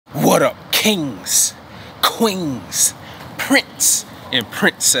Kings, queens, prince, and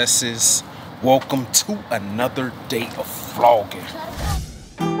princesses, welcome to another day of vlogging.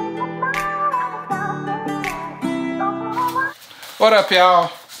 What up,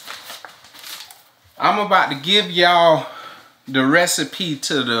 y'all? I'm about to give y'all the recipe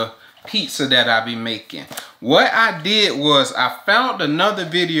to the pizza that I be making. What I did was I found another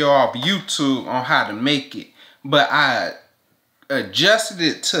video off YouTube on how to make it, but I adjusted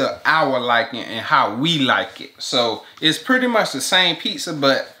it to our liking and how we like it. So it's pretty much the same pizza,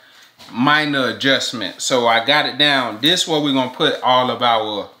 but minor adjustment. So I got it down. This is where we're gonna put all of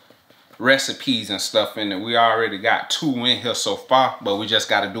our recipes and stuff in it. We already got 2 in here so far, but we just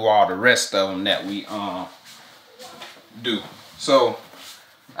got to do all the rest of them that we do. So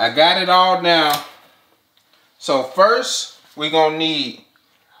I got it all down. So first we're gonna need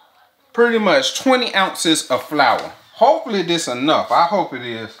pretty much 20 ounces of flour. Hopefully this enough. I hope it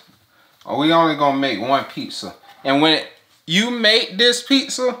is. Or we only gonna make 1 pizza. And when you make this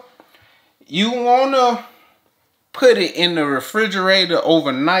pizza, you wanna put it in the refrigerator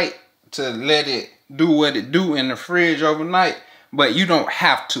overnight to let it do what it do in the fridge overnight. But you don't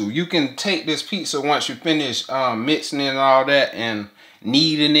have to. You can take this pizza once you finish mixing it and all that and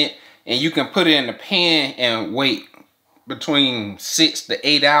kneading it, and you can put it in the pan and wait between 6 to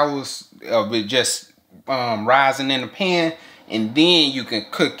 8 hours of it just rising in the pan, and then you can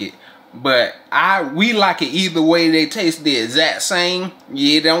cook it. But we like it either way. They taste the exact same.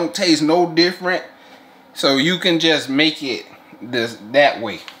 Yeah, they don't taste no different. So you can just make it that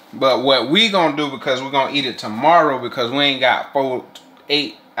way. But what we gonna do, because we're gonna eat it tomorrow, because we ain't got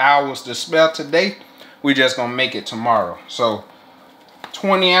 8 hours to spare today, we just gonna make it tomorrow. So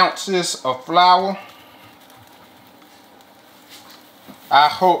 20 ounces of flour. I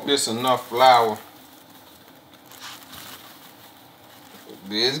hope this enough flour.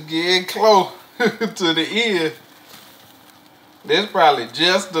 This getting close to the end. This probably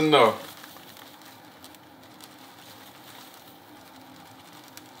just enough.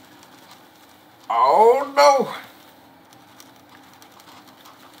 Oh no.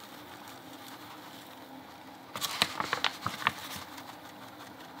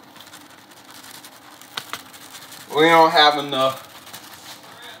 We don't have enough.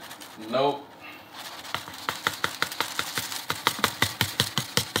 Nope.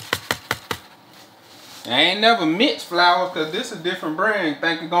 I ain't never mixed flour because this is a different brand.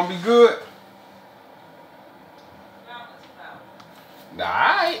 Think it's gonna be good?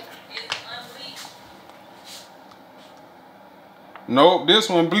 Alright. Nope, this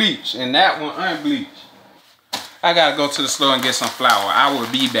one bleached and that one unbleached. I gotta go to the store and get some flour. I will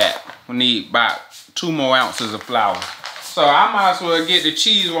be back. We need about 2 more ounces of flour. So I might as well get the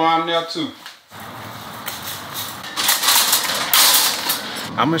cheese while I'm there too.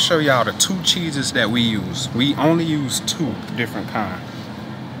 I'm gonna show y'all the 2 cheeses that we use. We only use 2 different kinds.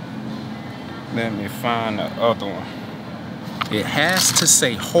 Let me find the other one. It has to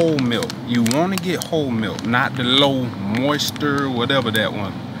say whole milk. You want to get whole milk, not the low moisture, whatever that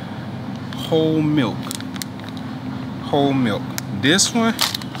one. Whole milk. Whole milk. This one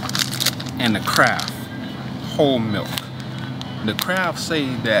and the Kraft. Whole milk. The Kraft say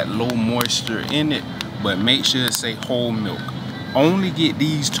that low moisture in it, but make sure it say whole milk. Only get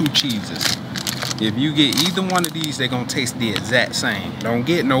these 2 cheeses. If you get either one of these, they're gonna taste the exact same. Don't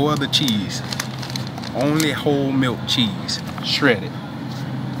get no other cheese. Only whole milk cheese, shredded.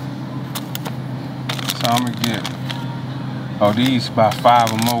 So I'm gonna get, these about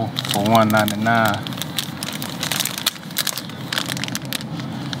 5 or more for $1.99.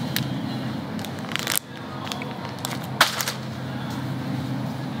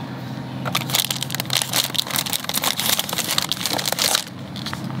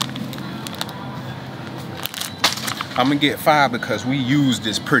 I'm gonna get 5 because we use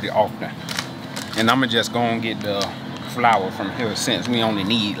this pretty often. And I'm gonna just go and get the flour from here since we only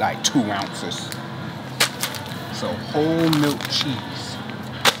need like 2 ounces. So whole milk cheese.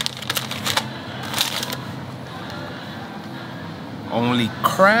 Only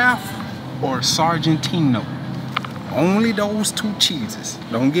Kraft or Sargentino. Only those 2 cheeses.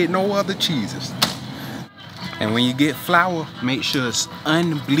 Don't get no other cheeses. And when you get flour, make sure it's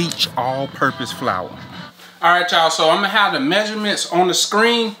unbleached all-purpose flour. All right, y'all, so I'm gonna have the measurements on the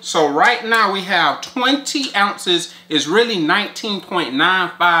screen. So right now we have 20 ounces. It's really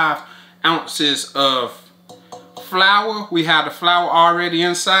 19.95 ounces of flour. We have the flour already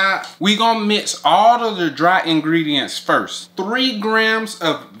inside. We gonna mix all of the dry ingredients first. 3 grams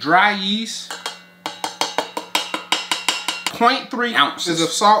of dry yeast. 0.3 ounces of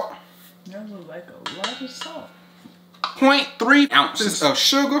salt. That looks like a lot of salt. 0.3 ounces of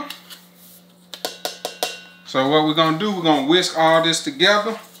sugar. So what we're gonna do, we're gonna whisk all this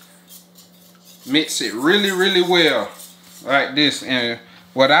together. Mix it really, really well. Like this. And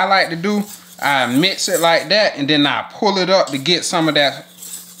what I like to do, I mix it like that, and then I pull it up to get some of that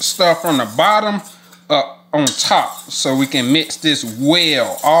stuff from the bottom up on top, so we can mix this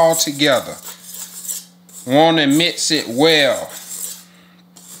well all together. Want to mix it well.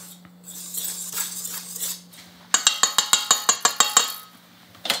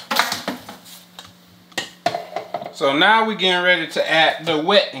 So now we're getting ready to add the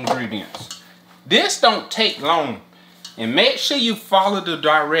wet ingredients. This don't take long. And make sure you follow the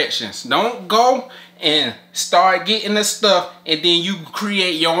directions. Don't go and start getting the stuff and then you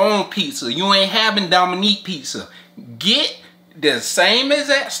create your own pizza. You ain't having Dominique pizza. Get the same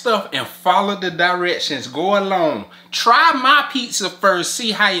exact stuff and follow the directions. Go along. Try my pizza first.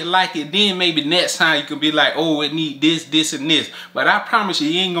 See how you like it. Then maybe next time you can be like, oh, it need this, this, and this. But I promise you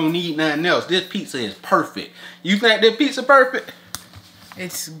ain't gonna need nothing else. This pizza is perfect. You think this pizza perfect?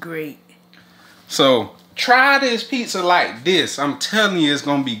 It's great. So try this pizza like this. I'm telling you, it's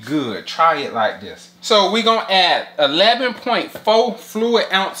gonna be good. Try it like this. So we're gonna add 11.4 fluid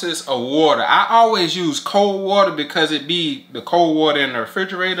ounces of water. I always use cold water because it be the cold water in the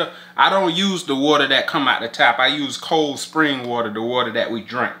refrigerator. I don't use the water that come out the tap. I use cold spring water, the water that we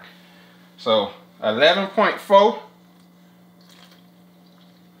drink. So 11.4.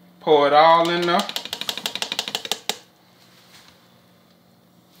 Pour it all in there.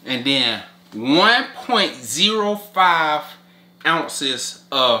 And then 1.05 ounces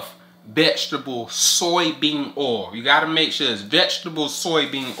of vegetable soybean oil. You gotta make sure it's vegetable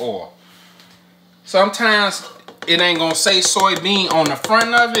soybean oil. Sometimes it ain't gonna say soybean on the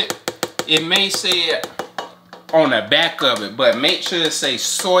front of it. It may say it on the back of it, but make sure it say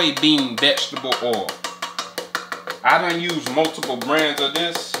soybean vegetable oil. I done use multiple brands of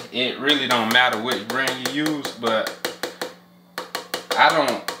this. It really don't matter which brand you use, but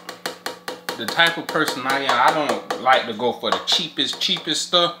the type of person I am, I don't like to go for the cheapest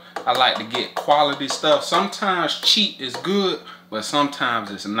stuff. I like to get quality stuff. Sometimes cheap is good, but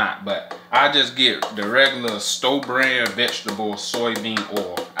sometimes it's not. But I just get the regular store brand vegetable soybean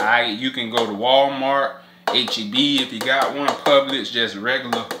oil. You can go to Walmart, H-E-B if you got one, Publix, just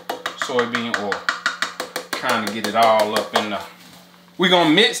regular soybean oil. Trying to get it all up in there. We're gonna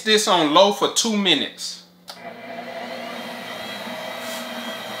mix this on low for 2 minutes.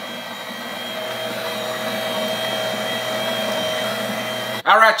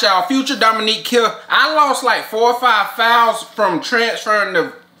 Alright y'all, Future Dominique here. I lost like 4 or 5 files from transferring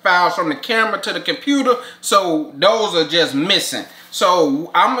the files from the camera to the computer, so those are just missing. So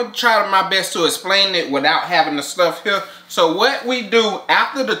I'm gonna try my best to explain it without having the stuff here. So what we do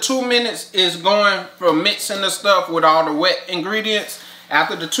after the 2 minutes is going for mixing the stuff with all the wet ingredients.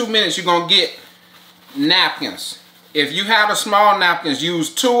 After the 2 minutes, you're gonna get napkins. If you have the small napkins,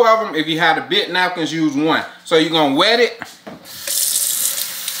 use 2 of them. If you have the big napkins, use 1. So you're gonna wet it.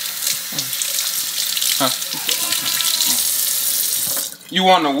 You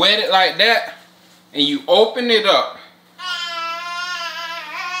want to wet it like that, and you open it up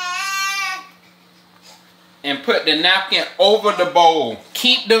and put the napkin over the bowl.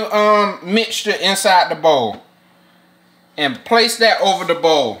 Keep the mixture inside the bowl and place that over the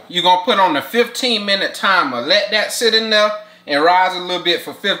bowl. You're gonna put on a 15-minute timer. Let that sit in there and rise a little bit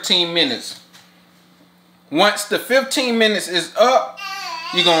for 15 minutes. Once the 15 minutes is up,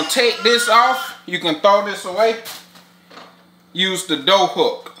 you're gonna take this off. You can throw this away. Use the dough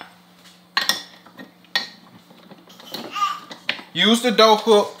hook. Use the dough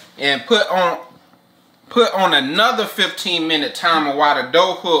hook and put on another 15-minute timer while the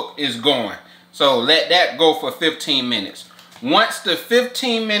dough hook is going. So let that go for 15 minutes. Once the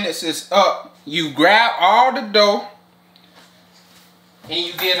 15 minutes is up, you grab all the dough and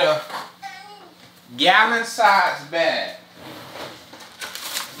you get a gallon-size bag.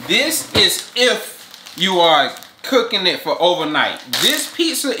 This is if you are cooking it for overnight. This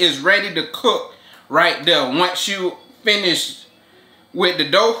pizza is ready to cook right there. Once you finish with the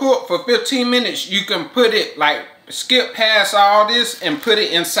dough hook for 15 minutes, you can put it, like, skip past all this and put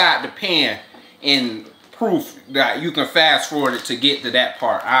it inside the pan in proof that you can fast forward it to get to that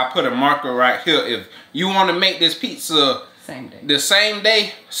part. I'll put a marker right here. If you want to make this pizza the same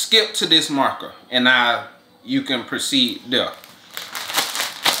day, skip to this marker and you can proceed there.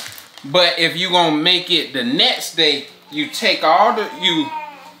 But if you're gonna make it the next day, you take all the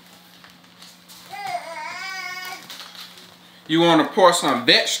you want to pour some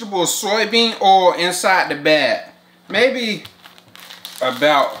vegetable soybean oil inside the bag. Maybe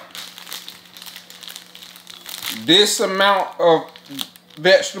about this amount of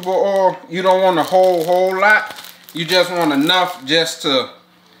vegetable oil. You don't want a whole lot. You just want enough just to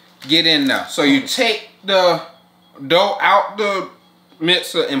get in there. So you take the dough out the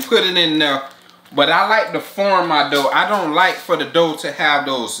mixer and put it in there. But I like to form my dough. I don't like for the dough to have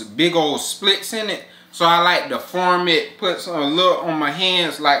those big old splits in it. So I like to form it, put some a little on my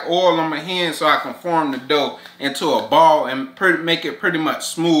hands, like oil on my hands, so I can form the dough into a ball and make it pretty much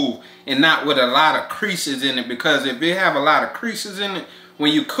smooth and not with a lot of creases in it. Because if you have a lot of creases in it,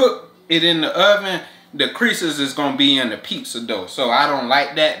 when you cook it in the oven, the creases is gonna be in the pizza dough. So I don't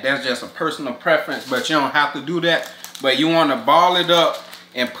like that. That's just a personal preference, but you don't have to do that. But you wanna ball it up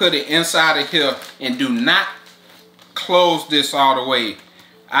and put it inside of here, and do not close this all the way.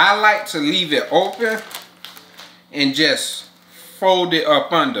 I like to leave it open and just fold it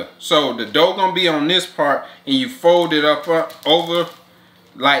up under. So the dough gonna be on this part, and you fold it up over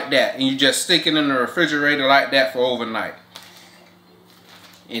like that, and you just stick it in the refrigerator like that for overnight.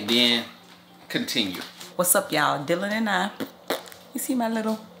 And then continue. What's up, y'all? Dylan and I. You see my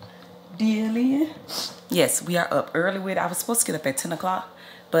little Dylan? Yes, we are up early with it. I was supposed to get up at 10 o'clock,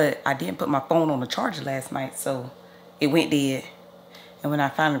 but I didn't put my phone on the charger last night, so it went dead. And when I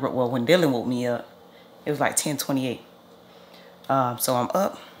finally, well, when Dylan woke me up, it was like 10:28. So I'm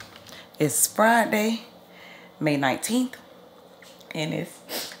up. It's Friday, May 19th, and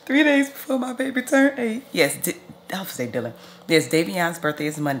it's 3 days before my baby turned 8. Yes, I was say Dylan. Yes, Davion's birthday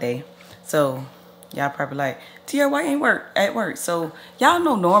is Monday, so y'all probably like, Tia, why ain't at work? So y'all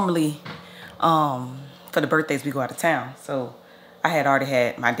know normally, for the birthdays we go out of town. So I had already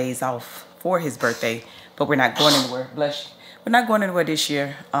had my days off for his birthday, but we're not going anywhere. Bless you. We're not going anywhere this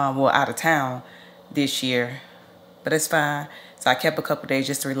year. We're out of town this year, but it's fine. So I kept a couple days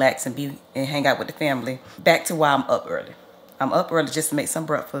just to relax and hang out with the family. Back to why I'm up early. I'm up early just to make some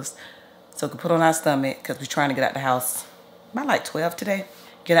breakfast so we can put on our stomach, because we're trying to get out the house by like 12 today.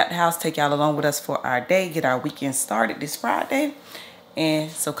 Get out the house, take y'all along with us for our day, get our weekend started this Friday.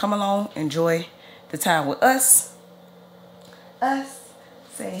 And so come along, enjoy the time with us.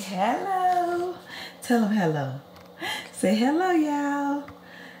 Say hello. Tell them hello. Say hello, y'all.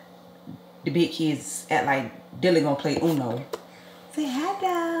 The big kids act like Dylan gonna play Uno. Say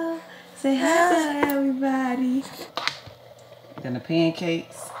hello. Say hello, everybody. Then the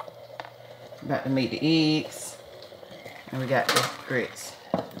pancakes. About to make the eggs. And we got the grits.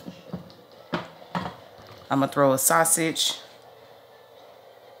 I'm gonna throw a sausage.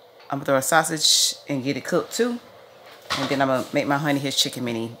 I'm gonna throw a sausage and get it cooked too. And then I'm gonna make my honey his chicken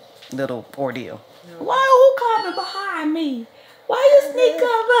mini little ordeal. Why who coming behind me? Why you sneak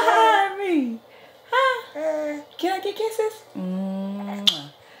up behind me? Huh? Can I get kisses?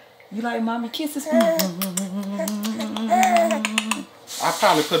 You like mommy kisses? I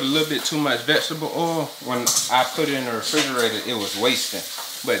probably put a little bit too much vegetable oil. When I put it in the refrigerator, it was wasting.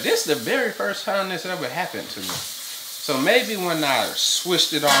 But this is the very first time this ever happened to me. So maybe when I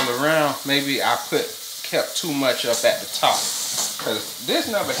switched it all around, maybe I kept too much up at the top. Because this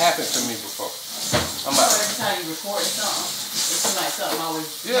never happened to me before. Every time you record something, it seems like something always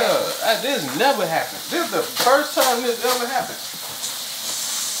happens. This never happened. This is the first time this ever happened.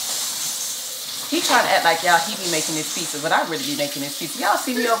 He trying to act like y'all he be making this pizza, but I really be making this pizza. Y'all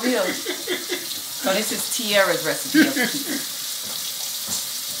see me over here. So this is Tiara's recipe of pizza.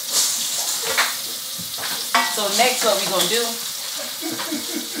 So next what we gonna do?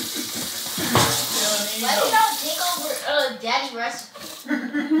 Why you don't take over Daddy's recipe?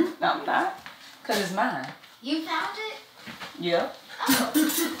 No, I'm not. Cause it's mine. You found it? Yep. Oh.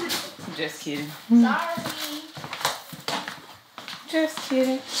 Just kidding. Sorry. Just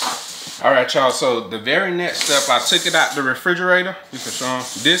kidding. All right, y'all. So the very next step, I took it out the refrigerator. You can show them.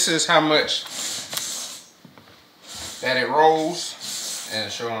 This is how much that it rolls,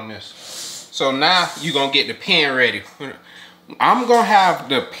 and show them this. So now you're gonna get the pan ready. I'm gonna have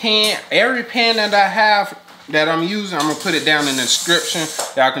the pan, every pan that I have that I'm using, I'm gonna put it down in the description.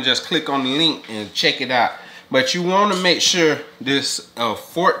 Y'all can just click on the link and check it out. But you wanna make sure this a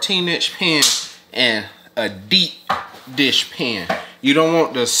 14-inch pan and a deep dish pan. You don't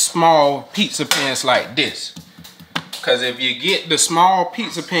want the small pizza pans like this. Cause if you get the small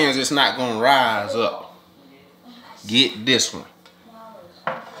pizza pans, it's not gonna rise up. Get this one.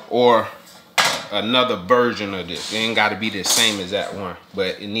 Or another version of this. It ain't gotta be the same as that one,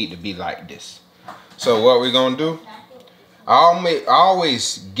 but it need to be like this. So what we're gonna do, I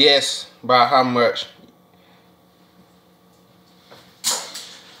always guess by how much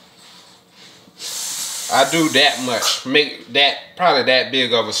I do that much. Make that probably that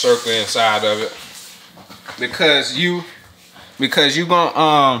big of a circle inside of it. Because you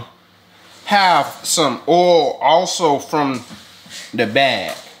gonna have some oil also from the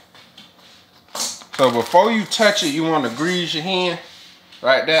bag. So before you touch it, you want to grease your hand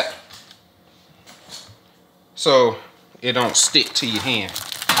like that, so it don't stick to your hand.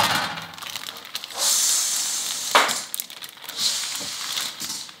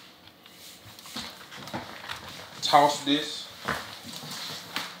 Toss this.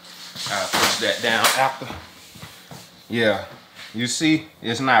 I'll push that down after. Yeah, you see,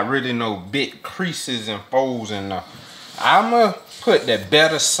 it's not really no big creases and folds in there. I'ma put the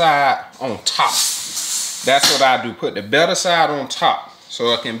better side on top. That's what I do, put the better side on top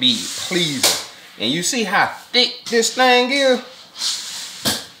so it can be pleasing. And you see how thick this thing is?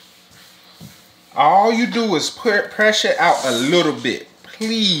 All you do is press it out a little bit.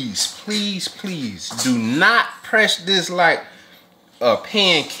 Please, please, please do not press this like a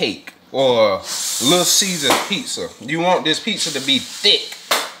pancake or Little Caesar pizza. You want this pizza to be thick,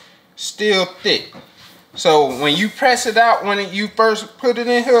 still thick. So when you press it out, when you first put it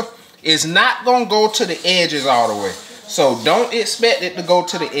in here, it's not gonna go to the edges all the way. So don't expect it to go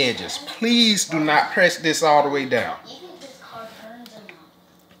to the edges. Please do not press this all the way down.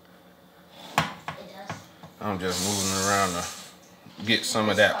 I'm just moving around to get some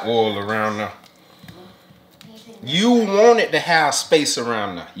of that oil around there. You want it to have space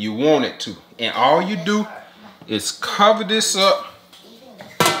around there. You want it to. And all you do is cover this up.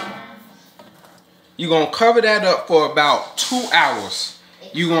 You're going to cover that up for about 2 hours.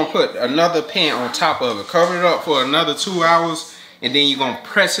 You're going to put another pan on top of it. Cover it up for another 2 hours. And then you're going to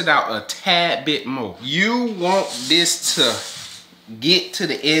press it out a tad bit more. You want this to get to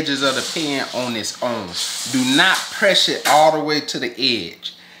the edges of the pan on its own. Do not press it all the way to the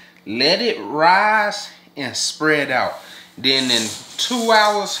edge. Let it rise and spread out. Then in 2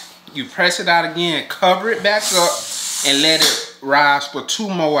 hours, you press it out again, cover it back up, and let it rise for 2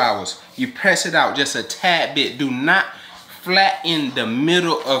 more hours. You press it out just a tad bit. Do not flatten the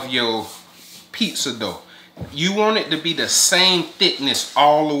middle of your pizza dough. You want it to be the same thickness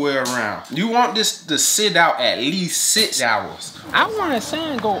all the way around. You want this to sit out at least 6 hours. I wasn't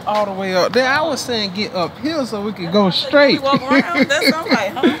saying go all the way up there. I was saying get up here so we could go straight. Walk around, that sounds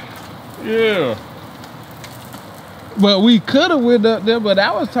like, huh? Yeah. But we could have went up there, but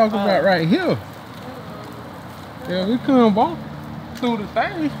I was talking about right here. Yeah, we couldn't walk through the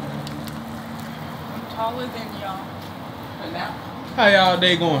thing. I'm taller than y'all. But now, How y'all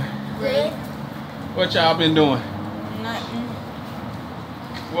day going? Good. What y'all been doing? nothing.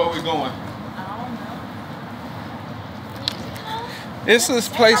 Where we going? I don't know. It's this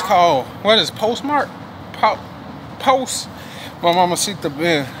place called, what is it, Postmark? Post. My mama Sita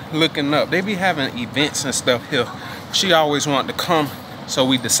been looking up. They be having events and stuff here. She always wanted to come, so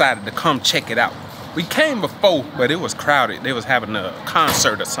we decided to come check it out. We came before, but it was crowded. They was having a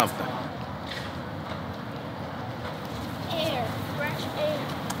concert or something. Air, fresh air.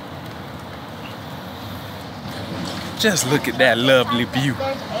 Just look at that lovely view.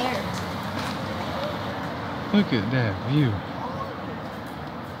 There's air. Look at that view.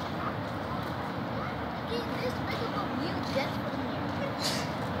 This big of a view just from here.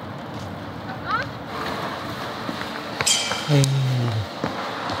 Hey.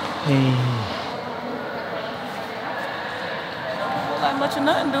 Like much of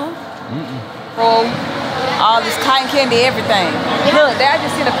nothing, dude. All this cotton candy, everything. Look, there I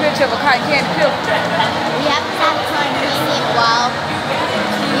just seen a picture of a cotton candy pill. We have to have cotton candy in a while.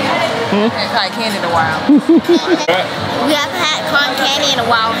 And cotton candy in a while. We haven't had cotton candy in a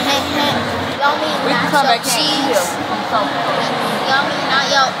while. Y'all mean We can come back cheese? here. Y'all mean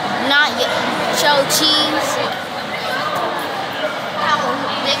nacho cheese?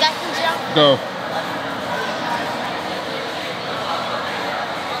 They got the jump. Go.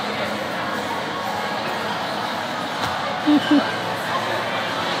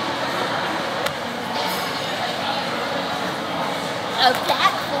 A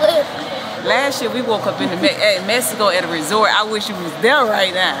backflip. Last year we woke up in Mexico at a resort. I wish you was there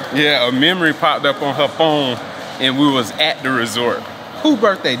right now. Yeah, a memory popped up on her phone and we was at the resort. Who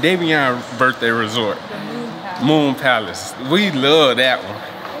birthday? Davion's birthday resort. Moon Palace. We love that one.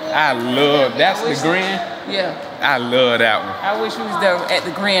 I love, that's the Grand? Yeah. I love that one. I wish you was there at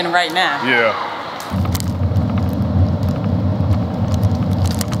the Grand right now. Yeah.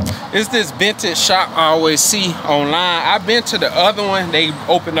 It's this vintage shop I always see online. I've been to the other one. They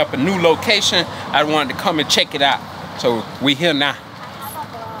opened up a new location. I wanted to come and check it out. So we here now.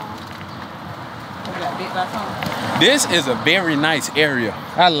 This is a very nice area.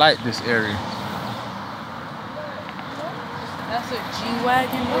 I like this area. That's a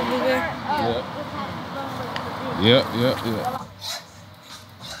G-Wagon over there? Yep.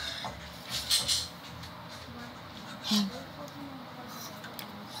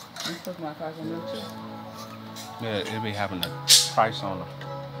 Yeah, it be having a price on them.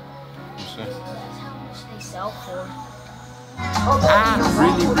 You see? That's how much they sell for. I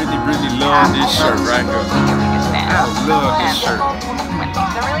really love this shirt right here. I love this shirt.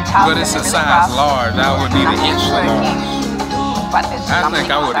 But it's a size large. I would need an extra large. I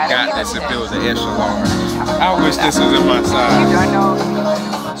think I would have got this if it was an extra large. I wish this was in my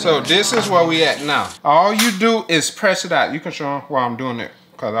size. So this is where we at now. All you do is press it out. You can show them while I'm doing it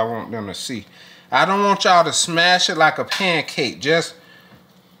because I want them to see. I don't want y'all to smash it like a pancake. Just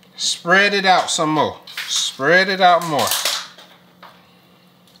spread it out some more. Spread it out more.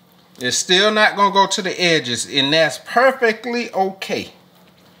 It's still not gonna go to the edges, and that's perfectly okay.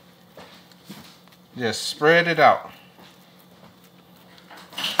 Just spread it out.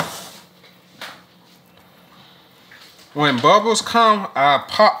 When bubbles come, I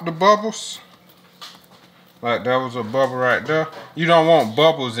pop the bubbles. Like that was a bubble right there. You don't want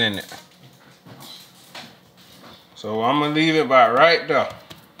bubbles in it. So I'm gonna leave it about right there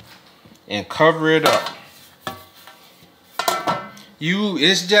and cover it up.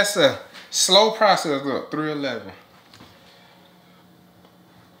 It's just a slow process. Look, 311.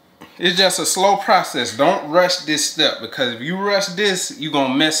 It's just a slow process. Don't rush this step, because if you rush this, you're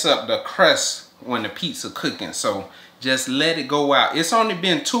gonna mess up the crust when the pizza cooking. So just let it go out. It's only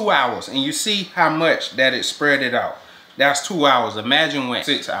been 2 hours, and you see how much that it spread it out. That's 2 hours. Imagine when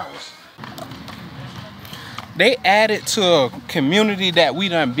 6 hours. They added to a community that we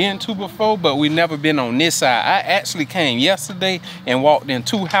done been to before, but we never been on this side. I actually came yesterday and walked in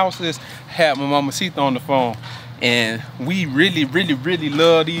 2 houses, had my mama Sita on the phone, and we really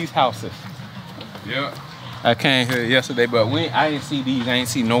love these houses. Yeah. I came here yesterday, but I didn't see these. I ain't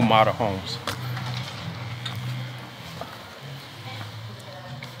see no model homes.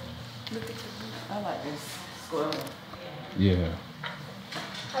 I like this squirrel. Yeah.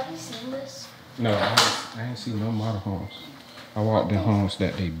 Have you seen this? No, I ain't see no model homes. I walked in homes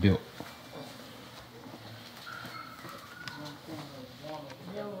that they built.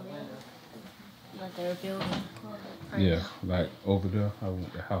 Like they're building. Yeah, like over there, I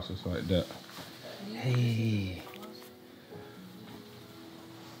want the houses like that. Hey.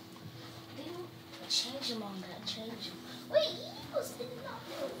 They don't change them on that. Change them. Wait, he was in that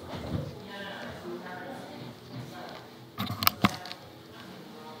building.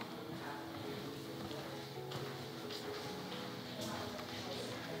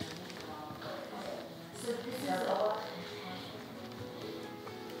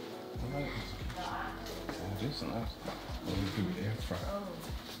 This is nice. When you do air fry.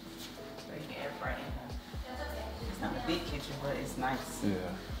 So you can air fry in here. It's not a big kitchen, but it's nice.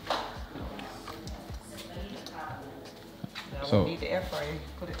 Yeah. I So- won't need the air fryer.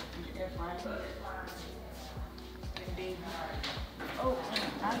 Put it in the air fryer. Oh,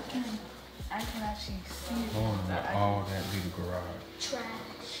 I can actually see it. Oh, all that be the garage.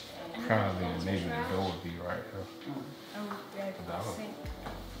 Trash. Probably, and maybe the door would be right here. Oh, yeah, That the would- sink.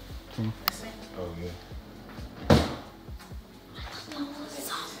 Hmm? The sink. Oh, yeah.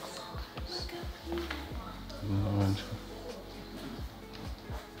 No,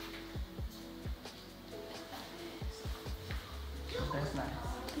 That's nice.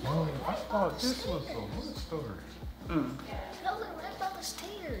 oh, I thought this was a wood storage. No, they're right by the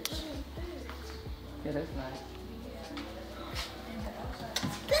stairs. Yeah, that's nice.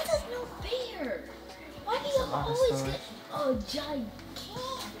 This is no fair. Why do you lot of always storage. get a gigantic?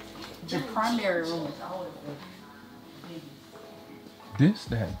 The primary room is always the This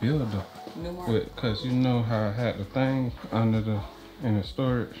that builder. new one. Cause you know how I had the thing under in the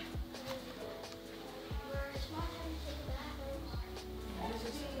storage.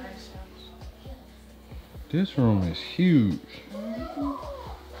 This room is huge.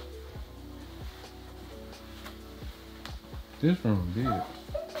 This room big.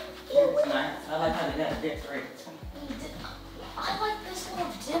 It's nice. I like how they got it decorated. I like this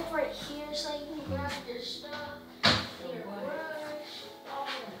little dip right here so you can grab your stuff, your brush,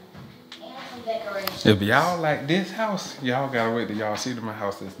 and some decorations. If y'all like this house, y'all gotta wait till y'all see my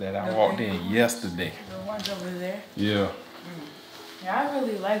houses that I walked in yesterday. The ones over there. Yeah. Yeah, I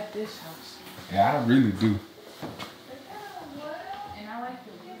really like this house. Yeah, I really do. And I like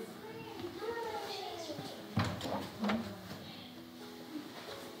the view.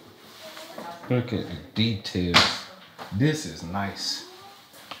 Look at the details. This is nice.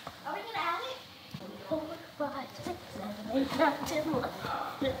 Are we gonna add it? 4, 5, 6, 7, 8, 9, 10, 11,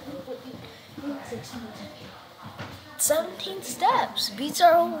 12, 16, 17 steps. Beats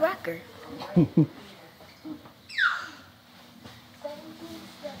our old record. 17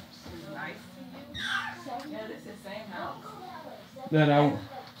 steps. Yeah, this is the same house. That I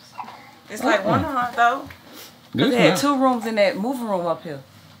It's like Wonderland though. They had 2 rooms in that movie room up here.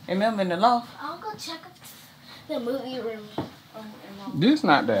 Remember in the loft? I'll go check the movie room. This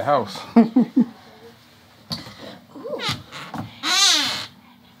not that house. Ooh.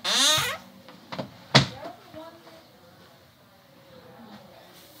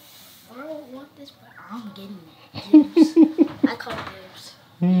 I don't want this, but I'm getting dibs. I call it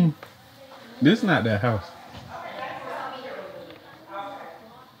dibs. This not that house.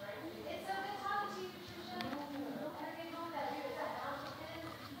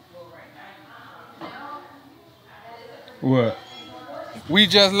 What? We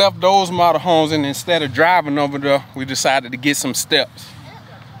just left those model homes, and instead of driving over there, we decided to get some steps.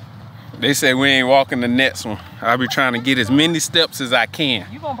 They said we ain't walking the next one. I'll be trying to get as many steps as I can.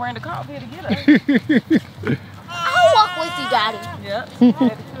 You gonna bring the car up here to get us? I'll walk with you, Daddy. Yep.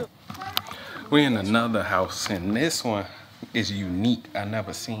 We're in another house, and this one is unique. I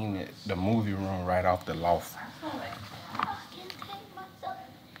never seen it. The movie room right off the loft. I can take myself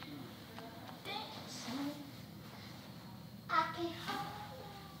dancing. I can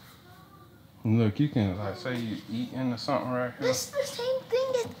Look, you can like say you eating or something right here. This is the same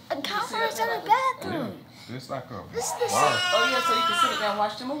thing as a conference in a bathroom. It's like a This is the bar. same. Oh yeah, so you can sit there and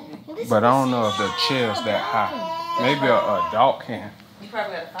watch the movie. But I don't know if the chair's that high. Maybe a adult can. You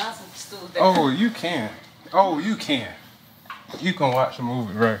probably gotta find some stools there. Oh, you can. Oh, you can. You can watch the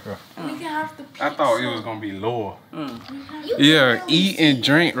movie right here. We can have the pizza. I thought it was gonna be lower. You Yeah, can eat and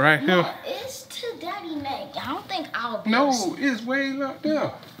drink right here. No, it's to Daddy neck. I don't think I'll be. No, it's way up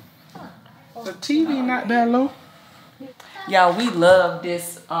there. The TV not that low. Y'all, we love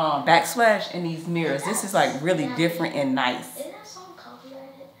this backsplash in these mirrors. This is like really different and nice. Isn't that song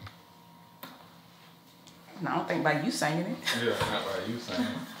copyrighted? And I don't think by you singing it. Yeah, not by you saying.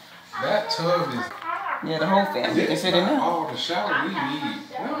 That tub is. Yeah, the whole family can fit in there. All the shower we need.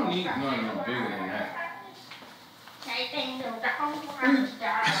 We don't need nothing bigger than that.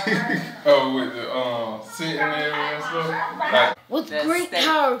 Oh, with the sitting area and stuff. Like, With That's great steak.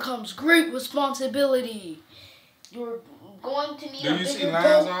 power comes great responsibility. You're going to need do a you see bigger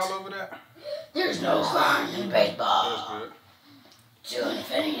lines boat. all over that? There's no line in baseball. That's good. To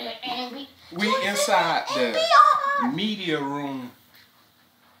infinity and We inside the beyond. media room,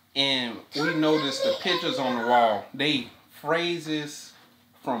 and we noticed the pictures on the wall. They phrases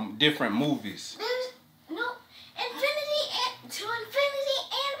from different movies. There's no infinity and to infinity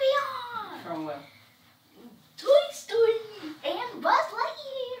and beyond. From where? Toy Story and Buzz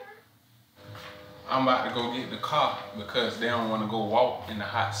Lightyear. I'm about to go get the car because they don't want to go walk in the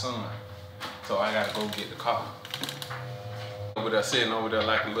hot sun. So I gotta go get the car. Over there, sitting over there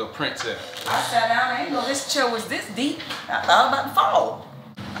like a little princess. I sat down, I didn't know this chair was this deep. I thought about to fall.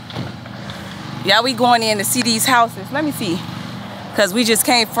 Yeah, we going in to see these houses. Let me see. Because we just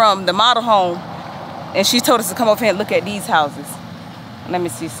came from the model home and she told us to come over here and look at these houses. Let me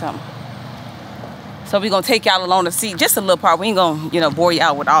see something. So we're going to take y'all along to see just a little part. We ain't going to, bore you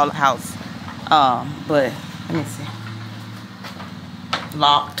out with all the house. But let me see.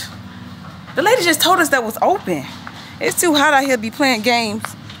 Locked. The lady just told us that was open. It's too hot out here to be playing games,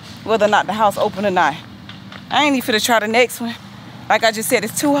 whether or not the house open or not. I ain't even finna try the next one. Like I just said,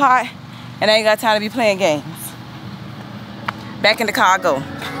 it's too hot, and I ain't got time to be playing games. Back in the car I go.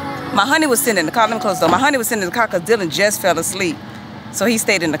 My honey was sitting in the car. Let me close the door. My honey was sitting in the car because Dylan just fell asleep. So he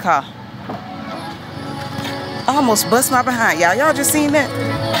stayed in the car. I almost bust my behind, y'all. Y'all just seen that?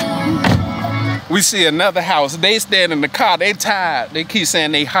 We see another house. They stand in the car. They tired. They keep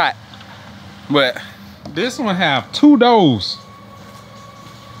saying they hot. But this one have 2 doors.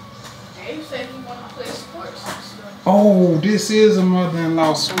 Dave said he want to play sports and stuff. Oh, this is a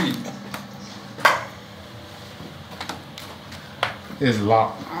mother-in-law suite. It's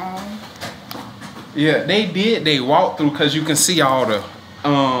locked. Yeah, they walked through because you can see all the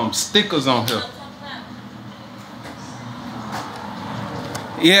stickers on here.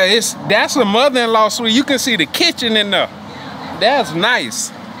 Yeah, that's a mother-in-law suite. You can see the kitchen in there. That's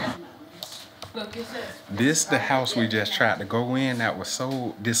nice. Look, it says. This the house we just tried to go in that was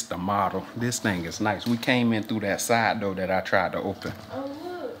sold. This the model. This thing is nice. We came in through that side door that I tried to open. Oh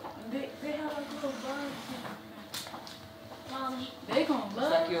look, they have like a little barbecue. Mommy. They gonna It's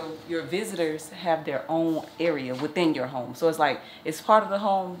love like your visitors have their own area within your home. So it's like, it's part of the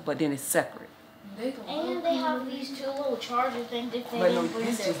home, but then it's separate. They gonna And love they have these 2 little charger things if they But no, didn't bring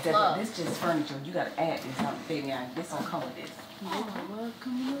this their just plug. this just furniture. You gotta add this on, baby. This don't come with this. They gonna love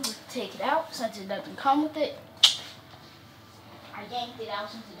coming over. Take it out since it doesn't come with it. I yanked it out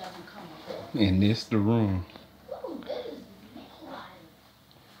since it doesn't come with it. And this the room. Ooh, this is nice.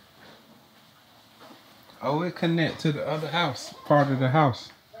 Oh, it connect to the other house. Part of the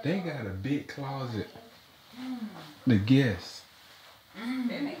house. They got a big closet. The guests. Then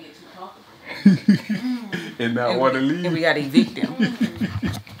they get too comfortable. And not want to leave. And we gotta evict them.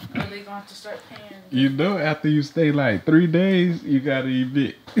 Are they going to have to start paying? You know, after you stay like 3 days, you gotta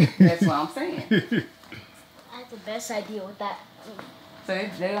evict. That's what I'm saying. I had the best idea with that. So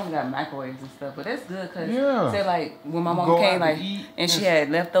they only got microwaves and stuff, but that's good because Yeah. say like when my mom Go came out to like eat and she had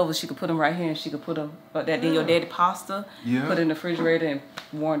leftovers, she could put them right here and she could put them. But that then your daddy pasta, Yeah. put it in the refrigerator and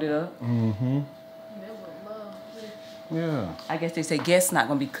warmed it up. Mm-hmm. They would love this. Yeah. I guess they say guests not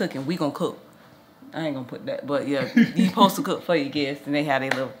gonna be cooking, we gonna cook. I ain't gonna put that, but yeah, you supposed to cook for your guests and they have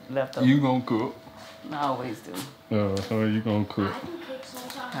their little leftovers. You gonna cook? I always do. So you gonna cook? I can cook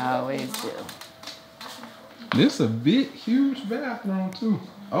sometimes. I always do. This a big, huge bathroom too.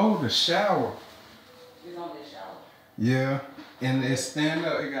 Oh, the shower. It's only a shower. Yeah. And it's stand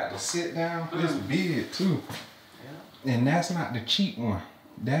up, it got to sit down. It's big too. Yeah. And that's not the cheap one.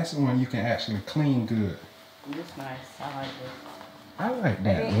 That's the one you can actually clean good. It's nice. I like it. I like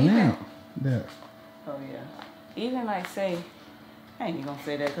that And then lamp. That. Oh yeah. Even like say, I ain't even gonna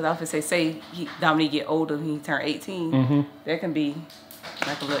say that because I was gonna say Dominique get older, he turn 18. Mm-hmm. That can be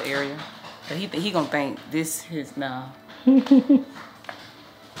like a little area. But he gonna think this is now. Look at this.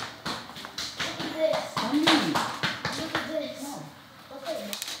 What do you mean? Look at this. Look at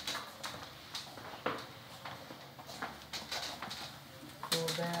this. Full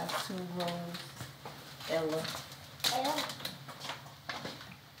bath, 2 rolls, Ella. And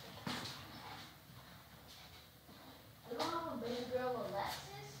you don't have a baby girl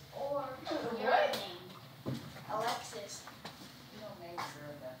Alexis or your name? Alexis. You don't name a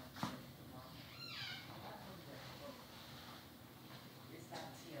girl that. It's not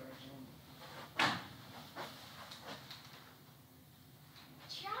Tiara June.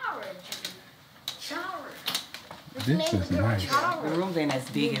 Chara. This is nice. The rooms ain't as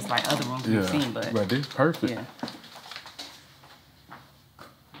big as like other rooms we've seen, but this perfect. yeah.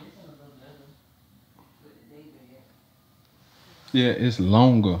 Yeah, it's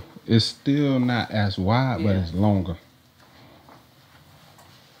longer. It's still not as wide, but Yeah. it's longer.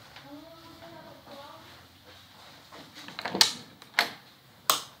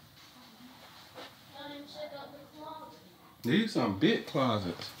 These some big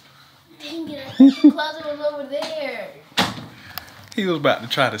closets. Dang it, I thought the closet was over there. He was about to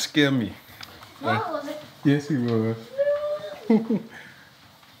try to scare me. No, it wasn't. Yes, he was.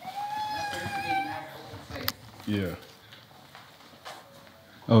 Yeah.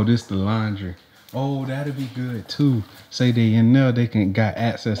 Oh, this the laundry. Oh, that'd be good too. Say they in there, they can got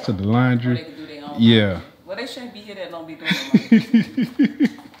access to the Or they laundry. can do their own Yeah. laundry. Well, they shouldn't be here that long be doing their laundry.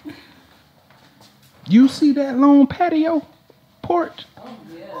 You see that long patio porch? Oh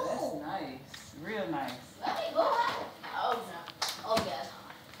yeah, that's nice. Real nice. Let me go out. Oh, no. Oh, yeah,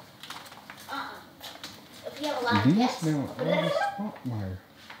 it's hot. If you have a lot of These guests, them put it in. spunk wire.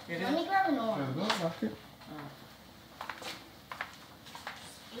 Let me grab an orange. It look like it.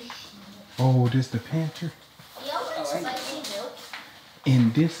 Oh, this the pantry. Yeah, but it's spicy milk.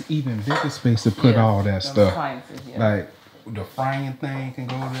 And this even bigger space to put Yeah, all that them stuff. appliances, yeah. Like the frying thing can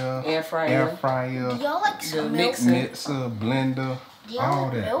go there. Air fryer. Air fryer. Do y'all like The some milk? mixer. Mixer, blender, Do y'all all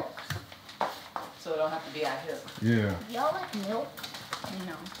like that. milk? So it don't have to be out here. Yeah. Do y'all like milk?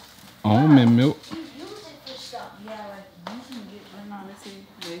 No. Almond milk. You use it for stuff. Yeah, like you can get one on Let's see.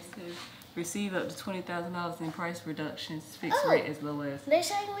 They said receive up to $20,000 in price reductions. Fixed Oh. rate as low as They're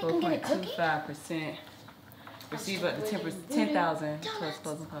saying we can get a cookie? 4.25%. Receive up to 10,000 plus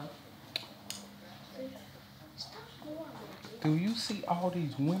closing costs. Stop snoring. Do you see all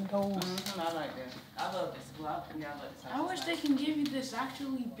these windows? I like that. I love this. Well, I like this. I wish they can give you this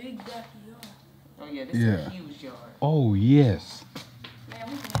actually big backyard. Oh yeah, this Yeah. is a huge yard. Oh yes. Man,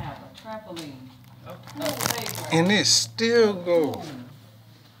 we can have a trampoline. A playground. And it still goes.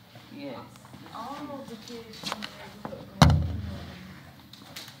 Yes. All of the kids from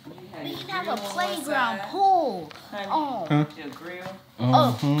We can have a playground pool. Oh, Huh? Your grill.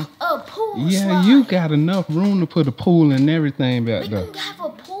 Uh-huh. a pool Yeah, slide. you got enough room to put a pool and everything back We there. can have a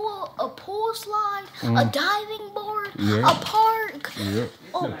pool slide, a diving board, Yeah. a park. Yep.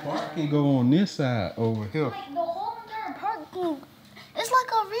 Oh. The park can go on this side over here. Like the whole entire park can, it's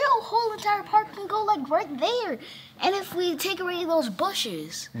like a real whole entire park can go like right there. And if we take away those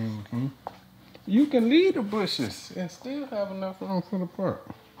bushes. Mm-hmm. You can leave the bushes and still have enough room for the park.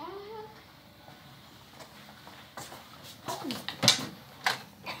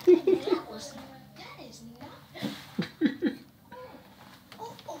 That is not.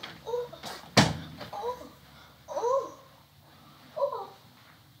 Oh, oh, oh, oh, oh, oh,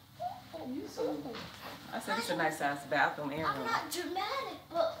 oh. I said it's a nice size bathroom and I'm room. not dramatic,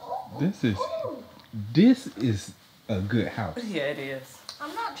 but This is a good house. Yeah, it is.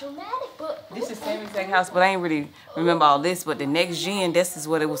 I'm not dramatic, but This is the same exact house, but I ain't really remember all this. But the next gen, this is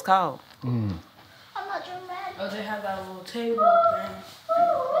what it was called. I'm not dramatic. Oh, they have that little table thing in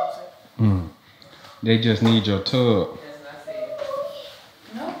the closet. They just need your tub.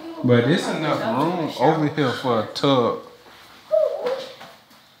 But it's enough room over here for a tub.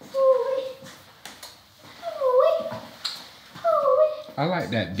 I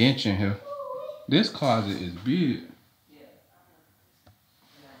like that bench in here. This closet is big.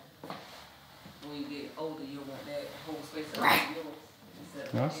 When you get older, you'll want that whole space.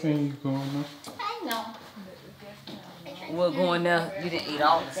 I seen you going there. I know. Well, going there, you didn't eat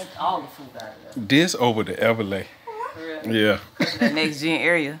all the food out of there. This over the Everlay. Yeah. The next gen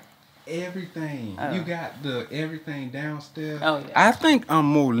area. Everything. You got the everything downstairs. Oh, yeah. I think I'm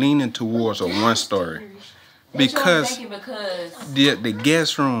more leaning towards a one story. Because the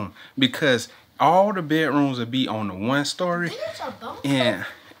guest room, because all the bedrooms will be on the one story, and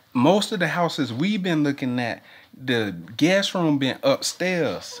most of the houses we've been looking at, the guest room been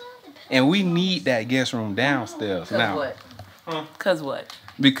upstairs, and we need that guest room downstairs now. What? Cause what?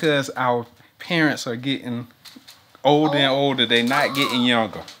 Because our parents are getting older and older, they're not getting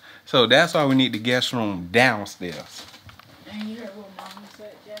younger, so that's why we need the guest room downstairs. And you heard what Mama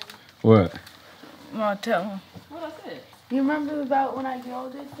said, Jackie? What? I'm gonna tell him. What I said? You remember about when I get all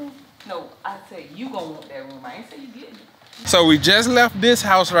this thing? No, I said you gonna want that room. I ain't say you getting it. So we just left this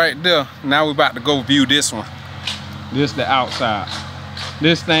house right there. Now we're about to go view this one. This the outside.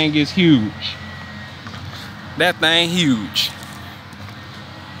 This thing is huge. That thing huge.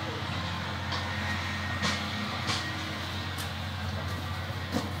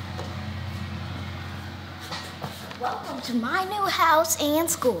 Welcome to my new house and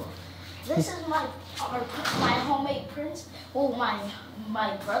school. This is my homemade prince. Well,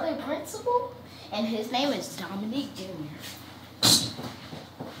 my brother principal, and his name is Dominique Jr.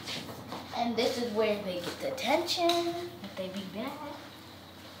 And this is where they get detention if they be bad.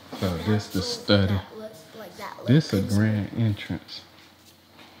 So this the study. This a grand entrance.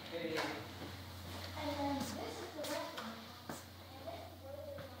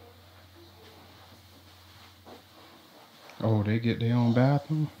 Oh, they get their own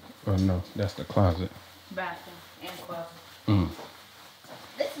bathroom? Oh no, that's the closet. Bathroom and closet.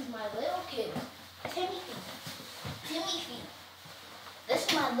 This is my little kid, Timothy. This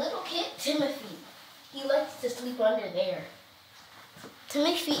is my little kid, Timothy. He likes to sleep under there.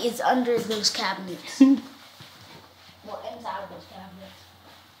 Timothy is under those cabinets. Well, inside of those cabinets.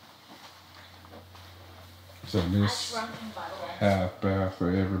 So I this shrunk him, by the way. half bath for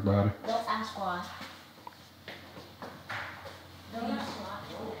everybody. Don't ask why. Don't ask why.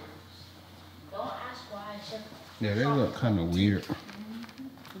 Don't ask why I should. Yeah, they look kind of weird.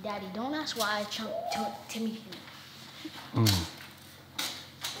 Daddy, don't ask why I chunked Timothy.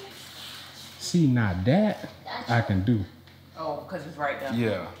 See, now that I can do. Oh, because it's right there.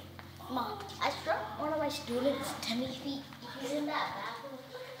 Yeah. Mom, I struck one of my students, Timothy. He's in that bathroom.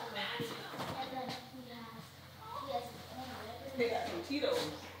 And then he has They got some Tito's.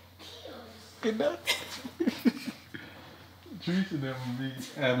 It does. Teresa them be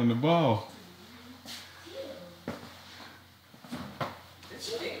having the ball.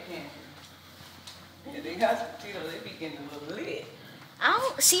 It's a big pantry. Yeah, they got some Tito's. They be getting a little lit. I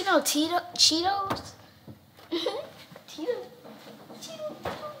don't see no Cheetos. Cheetos.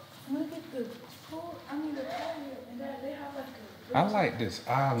 Look at the pool. I mean the patio, and they have like a. I like this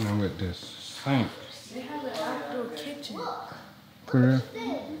island with this sink. They have an outdoor kitchen. For real?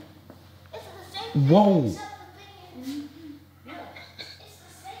 It's the same Whoa. except the thing is, it's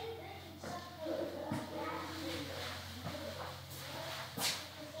the same thing except for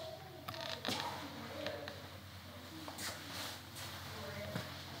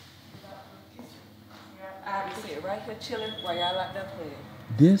I can sit right here chilling while y'all out there playing.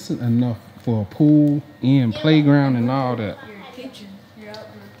 This is enough for a pool and playground and all that. Your kitchen. Your outdoor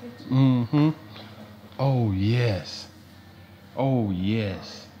kitchen. Mm-hmm. Oh, yes. Oh,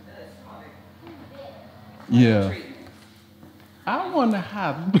 yes. Yeah. I wonder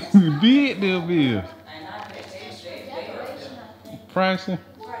how big they'll be. Pricing.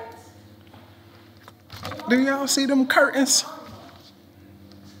 Do y'all see them curtains?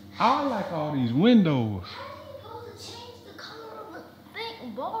 I like all these windows. supposed to change the color of the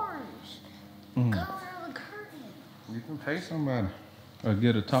thing, bars. Color of the curtain. You can pay somebody or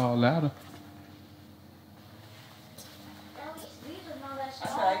get a tall ladder. These are not that That's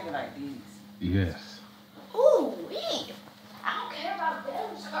strong. how I even like these. Yes. Ooh, wee. I don't care about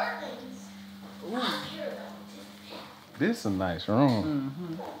those curtains. I don't care about this. This is a nice room.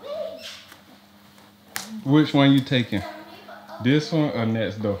 Ooh, wee. Which one you taking? This one or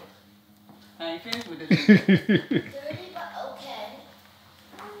next door? I ain't finished with this. Dirty but okay.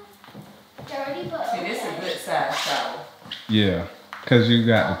 Dirty but okay. See, this is a good size shower. Yeah, because you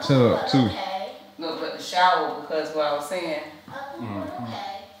got the tub too. Okay. No, but the shower, because what I was saying.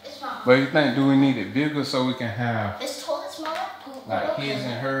 Okay. It's fine. But you think, do we need it bigger so we can have This toilet smell like poop. like his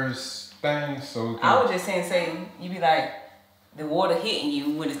and hers things so we can... I was just saying, say, you be like, the water hitting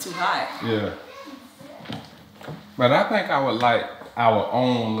you when it's too hot. Yeah. But I think I would like our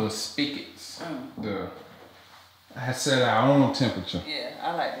own little spigots. I set our own temperature. Yeah,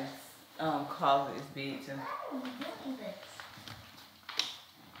 I like this. Closet is big too.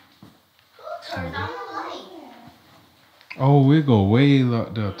 Turn on the light. Oh, we go way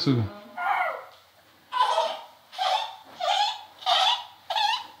up there too.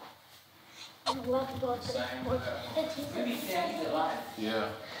 Yeah.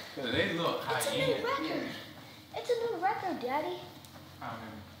 They look high end. It's a new record, Daddy. How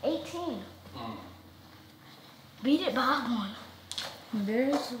many? 18. Beat it by one.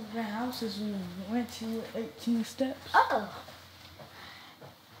 There's the houses we went to with 18 steps. Oh.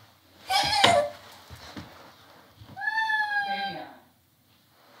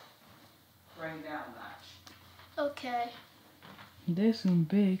 Bring down a notch. Okay. This one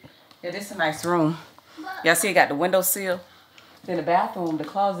big. Yeah, this is a nice room. Y'all see it got the window sill. Then the bathroom, the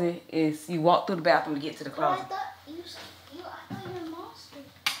closet is, you walk through the bathroom to get to the I closet. thought you were a monster.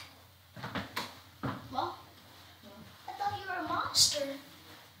 Mom, I thought you were a monster.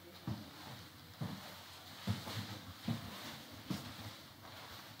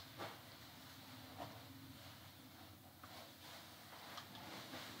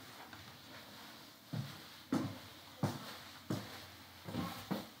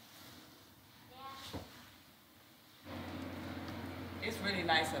 It's really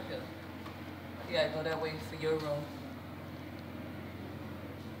nice up here. You gotta go that way for your room.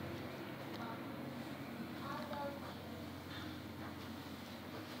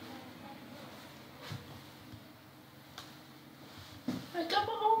 I got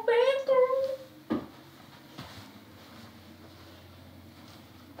my own bathroom.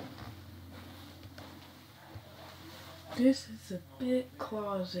 This is a big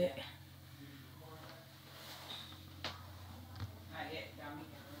closet.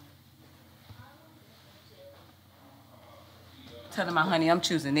 Tell them, my honey, I'm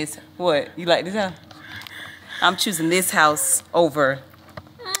choosing this. What? You like this house? I'm choosing this house over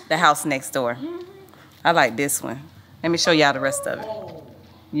the house next door. I like this one. Let me show y'all the rest of it.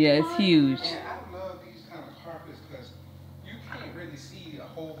 Yeah, it's huge. And I love these kind of carpets because you can't really see a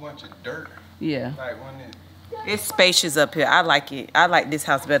whole bunch of dirt. Yeah. Like when it... It's spacious up here. I like it. I like this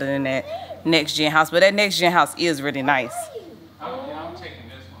house better than that next gen house. But that next gen house is really nice. I'm taking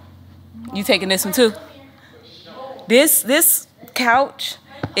this one. You taking this one too? This couch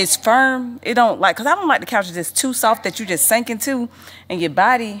is firm. It don't like, cause I don't like the couches that's too soft that you just sink into, and your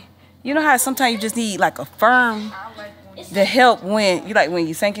body. You know how sometimes you just need like a firm to help when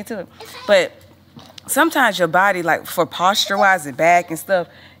you sink into it. But sometimes your body, like for posture wise and back and stuff,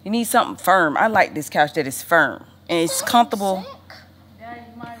 you need something firm. I like this couch that is firm and it's comfortable.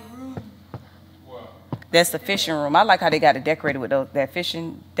 That's the fishing room. I like how they got it decorated with that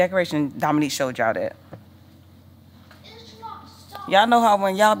fishing decoration. Dominique showed y'all that. Y'all know how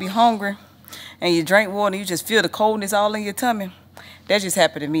when y'all be hungry and you drink water and you just feel the coldness all in your tummy? That just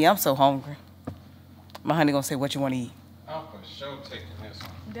happened to me. I'm so hungry. My honey gonna say, what you want to eat? I'm for sure taking this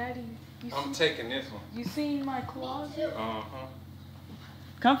one. Daddy, I'm taking this one. you seen my closet? Uh-huh.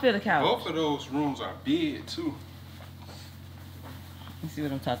 Come feel the couch. Both of those rooms are big too. You see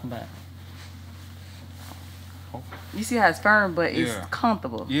what I'm talking about? You see how it's firm, but it's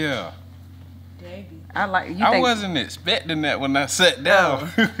comfortable. Yeah. Baby. I like. I wasn't expecting that when I sat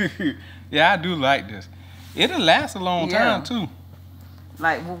down. Yeah, I do like this. It'll last a long time too.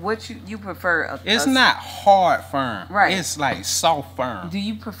 Like, what you prefer? It's not hard firm. Right. It's like soft firm. Do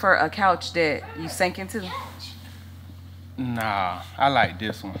you prefer a couch that you sink into? Nah, I like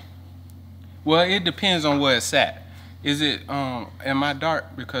this one. Well, it depends on where it's at. Is it am I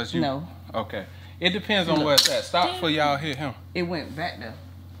dark because you? No. Okay. It depends on where it's at. Stop for y'all hit him. It went back there.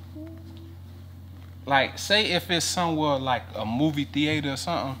 Like, say if it's somewhere like a movie theater or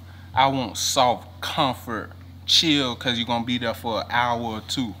something, I want soft, comfort, chill, because you're going to be there for an hour or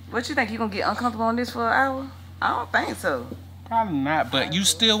two. What you think? You going to get uncomfortable on this for an hour? I don't think so. Probably not, but you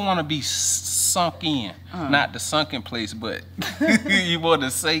still want to be sunk in. Not the sunken place, but you want to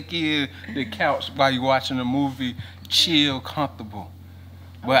sink in the couch while you're watching a movie, chill, comfortable.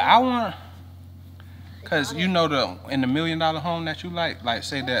 But I want... Because you know in the $1 million home that you like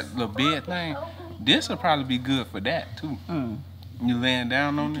say that little bed thing, This will probably be good for that too. You laying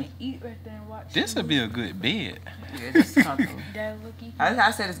down on it. Eat right there and watch. This would be a good bed. Yeah, this is comfortable.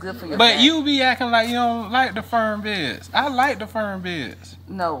 I said it's good for your But back. you be acting like you don't like the firm beds. I like the firm beds.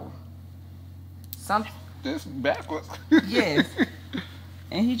 No. This backwards. Yes.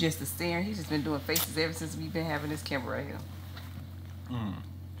 And he just a staring. He's just been doing faces ever since we've been having this camera right here.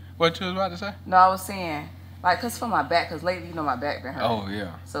 What you was about to say? No, I was saying, like, cause for my back, cause lately, you know, my back been hurting. Oh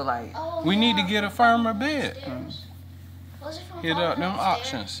yeah. So like, We need to get a firmer bed. Was it from Hit up them upstairs?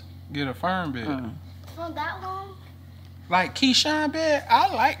 options. Get a firm bed. From that long? Like Keyshawn bed.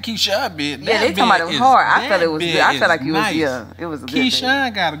 I like Keyshawn bed. yeah, they talking about it was hard. I felt it was good. I felt like it was, yeah, it was a good bed.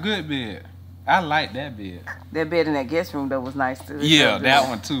 Keyshawn got a good bed. I like that bed. That bed in that guest room though was nice too. Yeah, that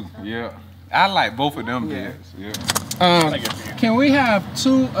one too. Yeah. I like both of them beds. Yeah. Can we have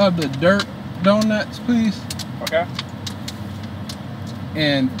 2 of the dirt donuts, please? Okay.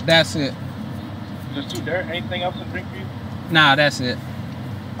 And that's it. Just 2 dirt. Anything else to drink for you? Nah, that's it.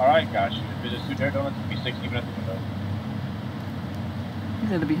 All right, got you. If it's just 2 dirt donuts, it'll be 6 even at the window. You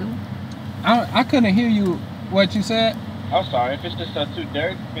said to be who? I couldn't hear you. What you said? I'm sorry. If it's just 2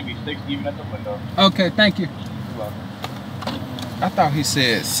 dirt, it's gonna be 6 even at the window. Okay, thank you. You're welcome. I thought he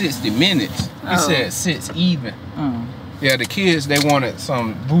said 60 minutes. He said 6 even. Yeah, the kids, they wanted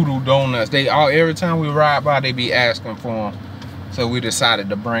some voodoo donuts. Every time we ride by, they be asking for them. So we decided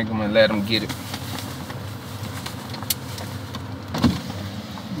to bring them and let them get it.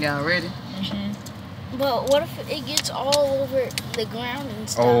 Y'all ready? But what if it gets all over the ground and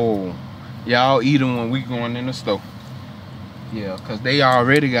stuff? Oh, y'all eat them when we going in the store. Yeah, because they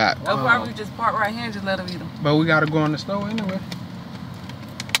already got. No problem. We just park right here and just let them eat them. But we got to go in the store anyway.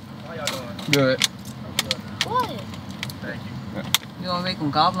 How y'all doing? Good. What? Thank you. You gonna make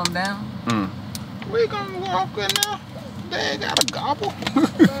them gobble them down? We gonna walk in there. They ain't got a gobble.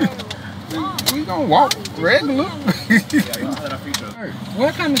 we gonna walk regular.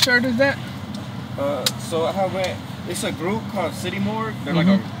 What kind of shirt is that? So I went. It's a group called City Morgue. They're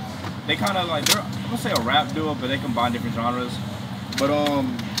like they kind of like they're I'm gonna say a rap duo, but they combine different genres. But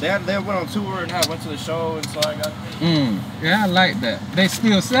they went on tour and went to the show and so I got. Yeah, I like that. They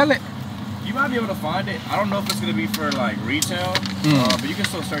still sell it? You might be able to find it. I don't know if it's gonna be for like retail, but you can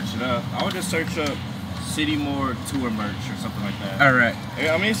still search it up. I would just search up City Morgue tour merch or something like that. All right.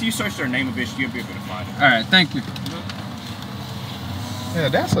 I mean, if you search their name a bit, you'll be able to find it. All right, thank you. Yeah,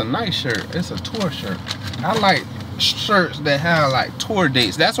 that's a nice shirt. It's a tour shirt. I like shirts that have like tour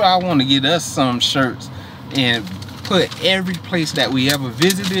dates. That's why I want to get us some shirts and put every place that we ever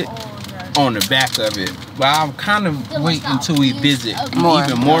visited on the back of it. But I'm kind of waiting until we visit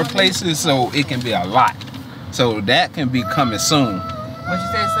even more places so it can be a lot. So that can be coming soon. What you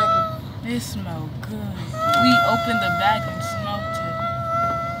say, Sucky? It smells good. We opened the bag and smelled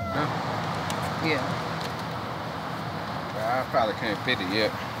it. Yeah. I probably can't fit it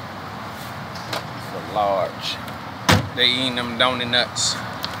yet. It's a large. They eating them donut nuts.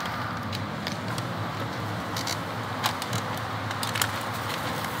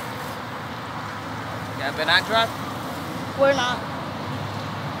 Y'all better not drop. We're not.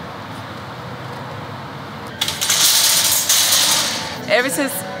 Ever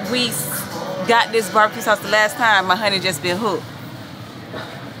since we got this barbecue sauce the last time, my honey just been hooked.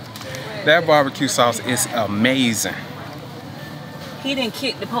 That barbecue sauce is amazing. He didn't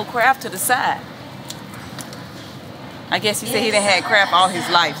kick the whole crab to the side. I guess he said he done had crab all his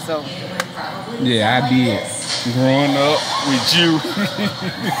life, so. Yeah, I did. Growing up with you.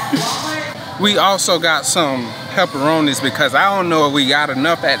 We also got some pepperonis because I don't know if we got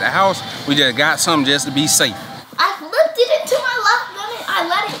enough at the house. We just got some just to be safe. I flipped it into my lap,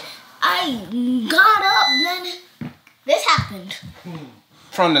 then I got up, then this happened.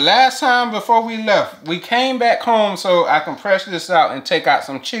 From the last time before we left, we came back home so I can press this out and take out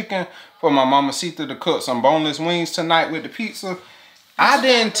some chicken for my mamacita to cook some boneless wings tonight with the pizza. I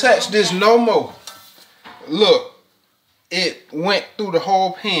didn't touch this no more. Look, it went through the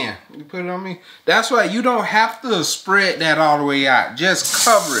whole pan. You put it on me? That's why you don't have to spread that all the way out. Just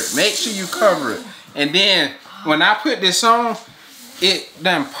cover it. Make sure you cover it. And then when I put this on, it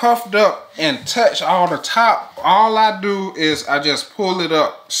done puffed up and touched all the top. All I do is I just pull it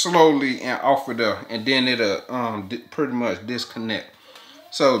up slowly and off of there, and then it'll pretty much disconnect.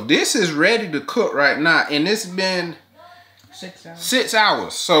 So this is ready to cook right now, and it's been 6 hours. 6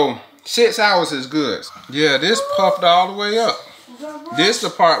 hours. So 6 hours is good. Yeah, this puffed all the way up. This is the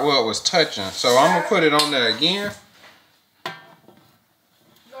part where it was touching. So I'm gonna put it on there again.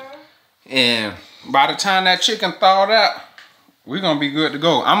 And by the time that chicken thawed out, we're gonna be good to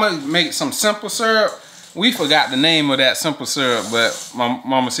go. I'm gonna make some simple syrup. We forgot the name of that simple syrup, but my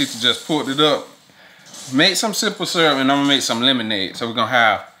mamacita just pulled it up Make some simple syrup and I'm gonna make some lemonade. So we're gonna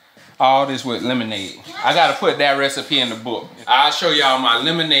have all this with lemonade. I gotta put that recipe in the book. I'll show y'all my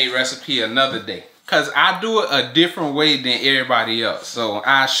lemonade recipe another day. Cause I do it a different way than everybody else. So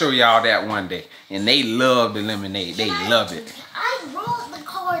I'll show y'all that one day. And they love the lemonade, they love it. I rolled the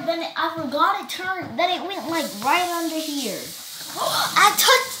car, then I forgot it turned, then it went like right under here. I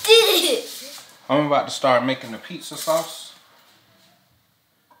touched it. I'm about to start making the pizza sauce.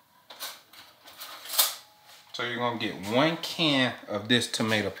 So you're gonna get 1 can of this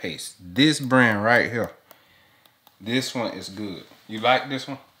tomato paste. This brand right here. This one is good. You like this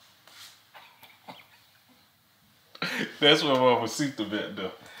one? That's what Mamacita meant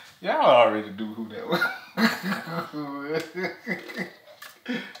though. Y'all already knew who that was.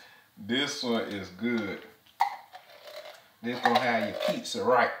 This one is good. This gonna have your pizza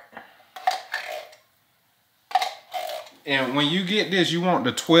right. And when you get this, you want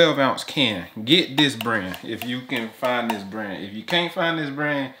the 12-ounce can. Get this brand if you can find this brand. If you can't find this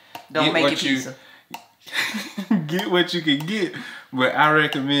brand, Don't make it pizza. Get what you can get, but I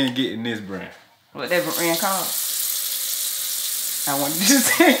recommend getting this brand. Whatever brand called. I wanted you to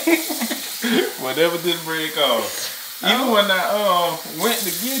say. Whatever this brand called. Even when I went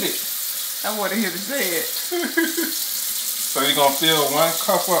to get it. I wanted him to say it. So you're gonna fill 1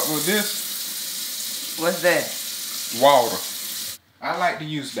 cup up with this. What's that? Water. I like to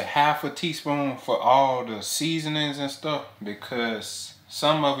use the 1/2 teaspoon for all the seasonings and stuff because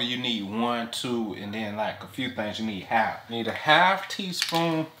some of it you need 1, 2, and then like a few things you need 1/2. You need a 1/2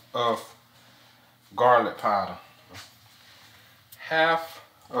 teaspoon of garlic powder. 1/2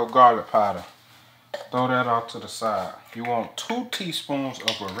 of garlic powder. Throw that off to the side. You want 2 teaspoons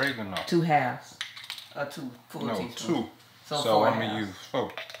of oregano. 2 halves. Or 2 full no, teaspoons. 2. So So 4 I'm gonna halves. use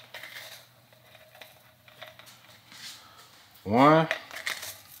 4. 1,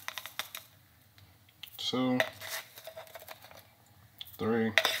 2,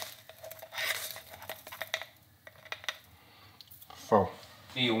 3, 4.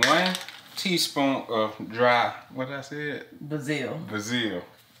 Need 1 teaspoon of dry, what I said? Basil. Basil.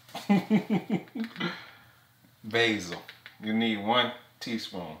 Basil. You need 1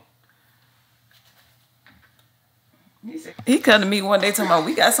 teaspoon. He come to me one day talking about,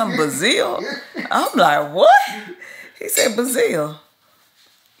 we got some basil. I'm like, what? He said basil.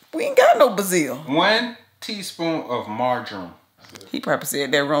 We ain't got no basil. 1 teaspoon of marjoram. He probably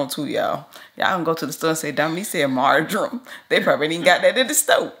said that wrong too, y'all. Y'all can go to the store and say, Dominique said marjoram. They probably ain't got that in the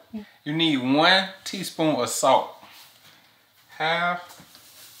store. You need 1 teaspoon of salt. 1/2.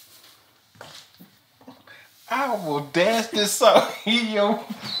 I will dash this salt in your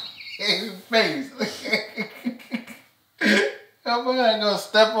face. I'm gonna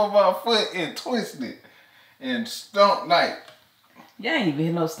step on my foot and twist it and stomp like. Y'all ain't even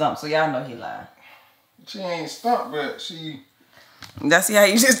hit no stump, so y'all know he lied. She ain't stumped, but she. That's how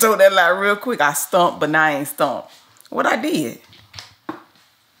you just told that lie real quick. I stumped, but now I ain't stumped. What I did?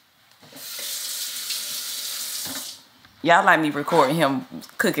 Y'all like me recording him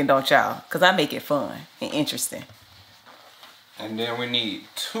cooking, don't y'all? Because I make it fun and interesting. And then we need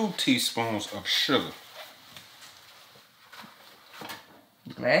 2 teaspoons of sugar.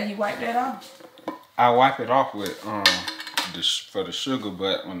 Glad he wiped that off. I wipe it off with for the sugar,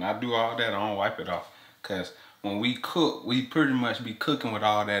 but when I do all that, I don't wipe it off. Cause when we cook, we pretty much be cooking with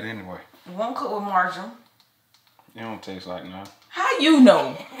all that anyway. You won't cook with margarine. It don't taste like nothing. How you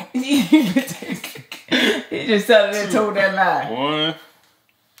know? He just started and told that lie. 1,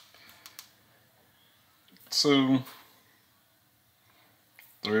 2,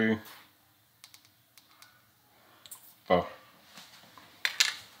 3, 4.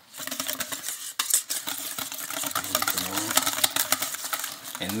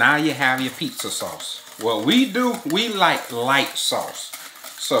 And now you have your pizza sauce. What we do, we like light sauce.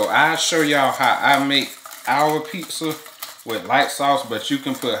 So I'll show y'all how I make our pizza with light sauce, but you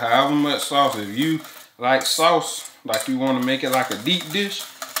can put however much sauce. If you like sauce, like you want to make it like a deep dish,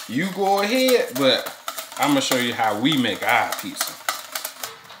 you go ahead, but I'm gonna show you how we make our pizza.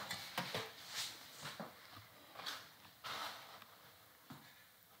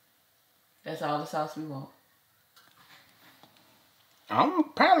 That's all the sauce we want. I'm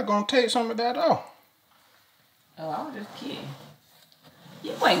probably gonna take some of that off. Oh, I was just kidding.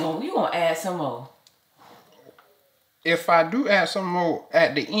 You gonna add some more. If I do add some more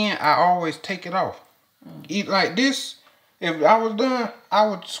at the end, I always take it off. Eat like this. If I was done, I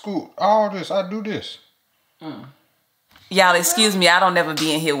would scoop all this. I do this. Y'all, excuse me, I don't never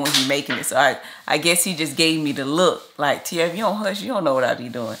be in here when he making it. So I guess he just gave me the look. Like, Tia, if you don't hush, you don't know what I be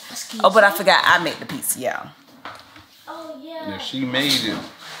doing. Oh, but I forgot I make the pizza, y'all. Oh, yeah. If she made it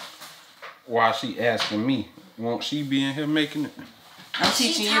while she asking me. Won't she be in here making it? I'm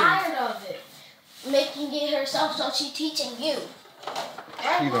teaching you. She's tired of it. Making it herself, so she's teaching you.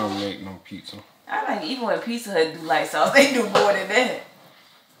 She don't make no pizza. I like even when Pizza Hut do light sauce, they do more than that.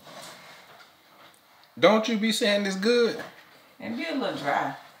 Don't you be saying it's good? And be a little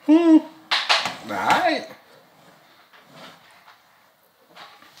dry. Alright.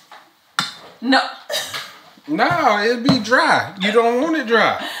 No. No, it'll be dry. You don't want it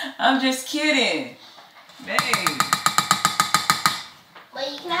dry. I'm just kidding. Dang.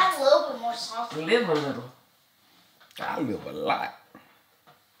 But you can have a little bit more sauce. Live a little. I live a lot.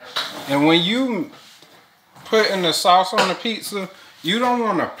 And when you putting the sauce on the pizza, you don't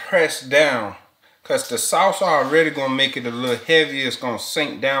want to press down. Because the sauce already going to make it a little heavier. It's going to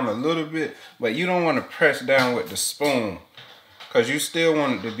sink down a little bit. But you don't want to press down with the spoon. Because you still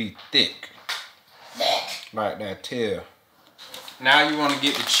want it to be thick. Like that tail. Now you want to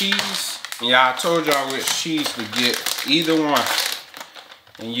get the cheese. And y'all told y'all which cheese to get. Either one.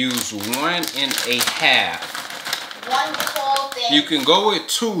 And use 1.5. 1 thing. You can go with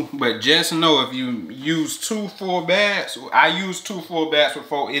 2, but just know if you use 2 full bags, I used 2 full bags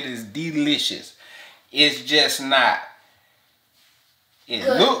before, it is delicious. It's just not, it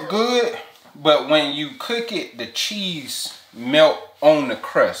look good, but when you cook it, the cheese melt on the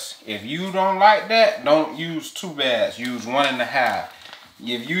crust. If you don't like that, don't use 2 bags, use 1.5.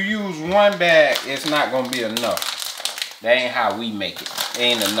 If you use 1 bag, it's not gonna be enough. That ain't how we make it. It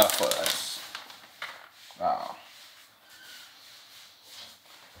ain't enough for us. Oh.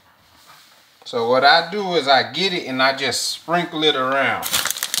 So what I do is I get it and I just sprinkle it around.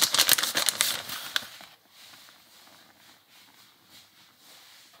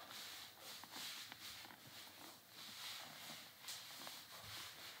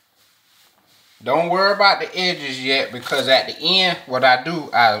 Don't worry about the edges yet, because at the end, what I do,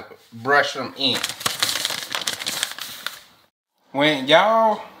 I brush them in. When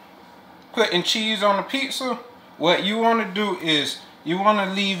y'all putting cheese on the pizza, what you want to do is you want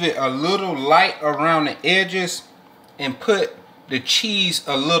to leave it a little light around the edges and put the cheese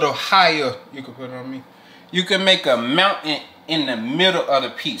a little higher. You can put it on me. You can make a mountain in the middle of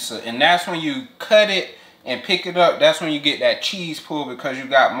the pizza, and that's when you cut it and pick it up. That's when you get that cheese pull, because you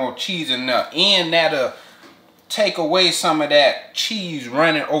got more cheese in there, and that'll take away some of that cheese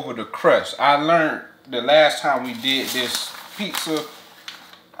running over the crust. I learned the last time we did this pizza,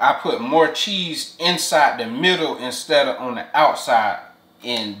 I put more cheese inside the middle instead of on the outside,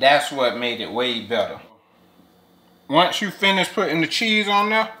 and that's what made it way better. Once you finish putting the cheese on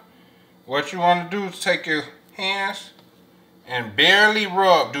there, what you want to do is take your hands and barely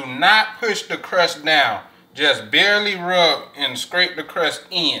rub. Do not push the crust down. Just barely rub and scrape the crust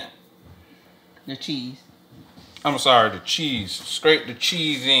in. The cheese. I'm sorry, the cheese. Scrape the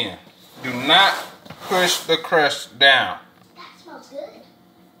cheese in. Do not push the crust down. That smells good.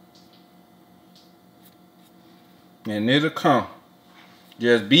 And it'll come.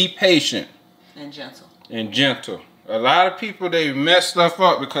 Just be patient. And gentle. And gentle. A lot of people, they mess stuff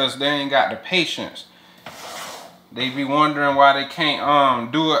up because they ain't got the patience. They be wondering why they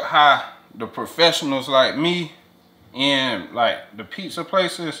can't do it how the professionals like me and like the pizza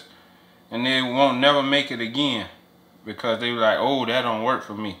places, and they won't never make it again because they be like, oh, that don't work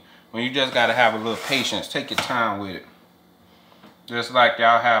for me. When you just gotta have a little patience. Take your time with it. Just like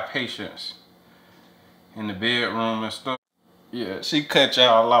y'all have patience in the bedroom and stuff. Yeah, she cut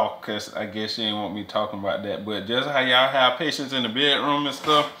y'all off because I guess she ain't want me talking about that. But just how y'all have patience in the bedroom and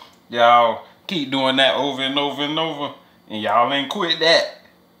stuff, y'all keep doing that over and over and over, and y'all ain't quit that.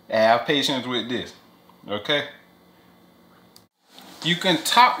 Have patience with this, okay? You can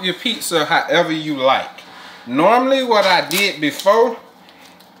top your pizza however you like. Normally what I did before,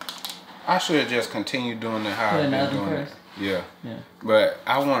 I should have just continued doing it how I've been doing it. Yeah. But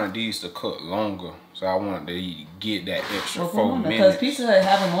I wanted these to cook longer, so I wanted to get that extra 4 minutes. Because Pizza Hut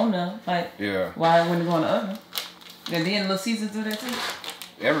have them on there, like, yeah. Why when they go in the oven? And then Little Caesars do that too?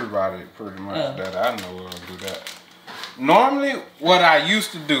 Everybody pretty much that I know will do that. Normally, what I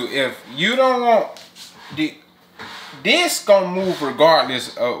used to do, if you don't want this gonna move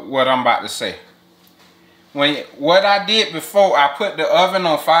regardless of what I'm about to say. What I did before, I put the oven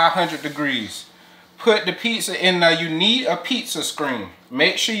on 500 degrees. Put the pizza in there. You need a pizza screen.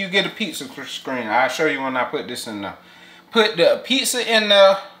 Make sure you get a pizza screen. I'll show you when I put this in there. Put the pizza in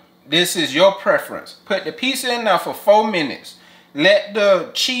there. This is your preference. Put the pizza in there for 4 minutes. Let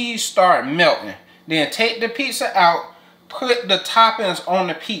the cheese start melting. Then take the pizza out. Put the toppings on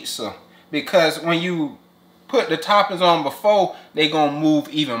the pizza. Because when you put the toppings on before, they're going to move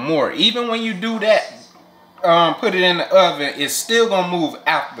even more. Even when you do that, put it in the oven, it's still going to move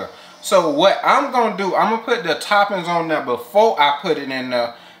after. So what I'm gonna do, I'm gonna put the toppings on there before I put it in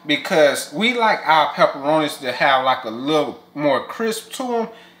there, because we like our pepperonis to have like a little more crisp to them.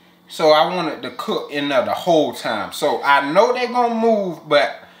 So I want it to cook in there the whole time. So I know they're gonna move,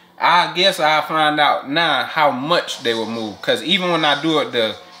 but I guess I'll find out now how much they will move. Because even when I do it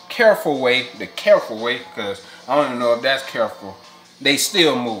the careful way, because I don't even know if that's careful, they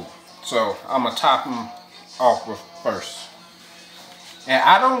still move. So I'm gonna top them off with first. And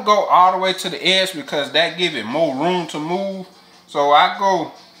I don't go all the way to the edge because that gives it more room to move. So I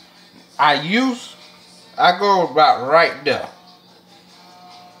go about right there.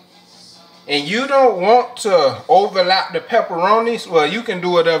 And you don't want to overlap the pepperonis. Well, you can do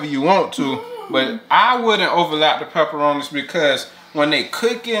whatever you want to, but I wouldn't overlap the pepperonis because when they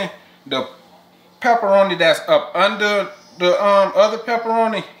cooking, the pepperoni that's up under the other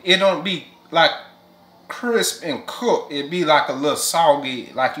pepperoni, it don't be like crisp and cooked. It be like a little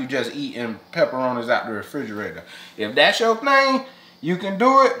soggy, like you just eating pepperonis out the refrigerator. If that's your thing, you can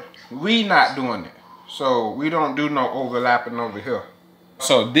do it. We not doing it. So we don't do no overlapping over here.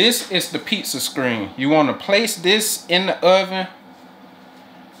 So this is the pizza screen. You want to place this in the oven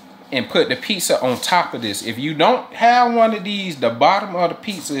and put the pizza on top of this. If you don't have one of these, the bottom of the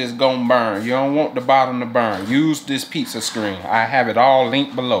pizza is gonna burn. You don't want the bottom to burn. Use this pizza screen. I have it all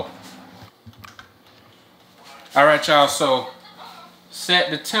linked below. All right, y'all, so set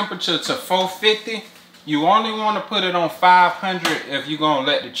the temperature to 450. You only want to put it on 500 if you're going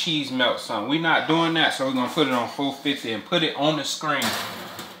to let the cheese melt some. We're not doing that, so we're going to put it on 450 and put it on the screen.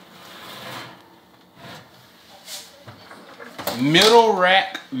 Middle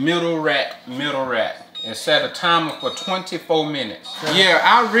rack, middle rack, middle rack. And set a timer for 24 minutes. Yeah,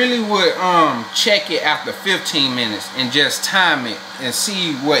 I really would check it after 15 minutes and just time it and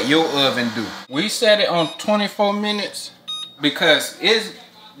see what your oven do. We set it on 24 minutes because it's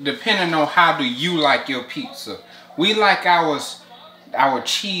depending on how do you like your pizza. We like our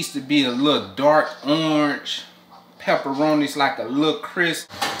cheese to be a little dark orange, pepperonis like a little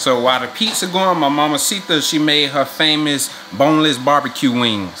crisp. So while the pizza going, my mama Sita, she made her famous boneless barbecue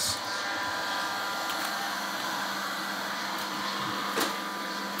wings.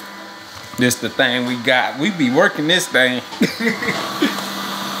 This the thing we got. We be working this thing.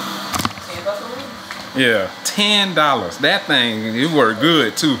 Yeah, $10. That thing, it worked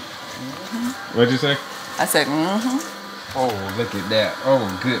good too. What'd you say? I said, Oh, look at that.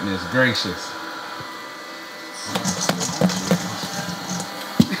 Oh, goodness gracious.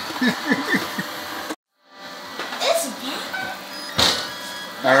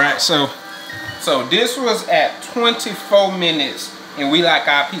 All right, so this was at 24 minutes, and we like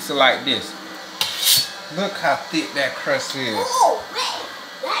our pizza like this. Look how thick that crust is. Oh, man,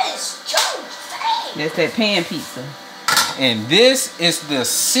 that is so thick. that's that pan pizza. And this is the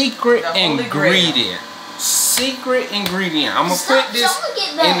secret ingredient. Secret ingredient. I'm gonna put this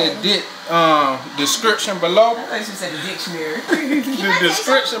in the description below. I thought you said the dictionary. The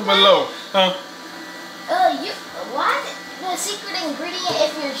description below. Huh? Why the secret ingredient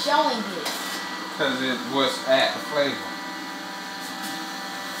if you're showing it? Because it was at the flavor.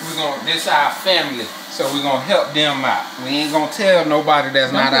 This our family, so we're gonna help them out. We ain't gonna tell nobody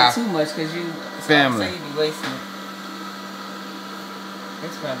that's not our too much because you family. So you be wasting it.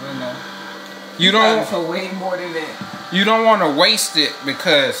 That's probably enough. You don't for way more than that. You don't want to waste it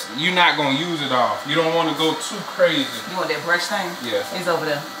because you're not gonna use it all. You don't want to go too crazy. You want that brush thing? Yeah. It's over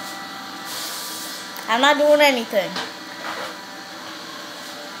there. I'm not doing anything.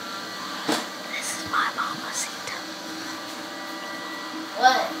 This is my mamacita.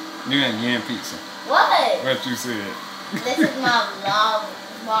 What? You ain't getting pizza. What? What you said. This is my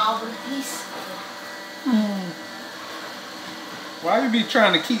mom piece. Why you be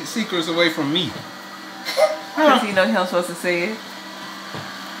trying to keep secrets away from me? Because you know he was supposed to say it.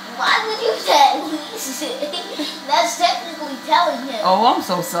 Why would you say it? That's technically telling him. Oh, I'm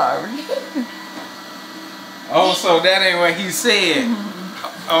so sorry. Oh, so that ain't what he said.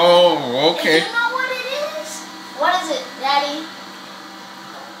 Oh, okay. You know what it is? What is it, Daddy?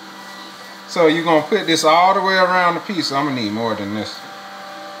 So you gonna put this all the way around the pizza? I'm gonna need more than this.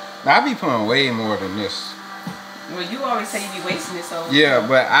 I be putting way more than this. Well, you always say you be wasting it, so. Yeah,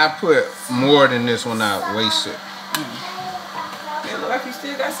 but I put more than this when I waste it. It look like you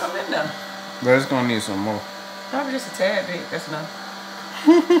still got something in there. But it's gonna need some more. Probably just a tad bit. That's enough.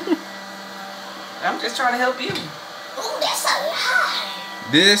 I'm just trying to help you. Ooh, that's a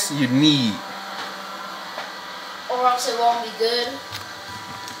lot. This you need. Or else it won't be good.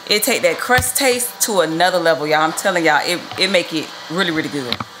 It take that crust taste to another level, y'all. I'm telling y'all, it make it really, really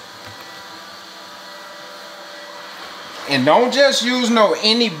good. And don't just use no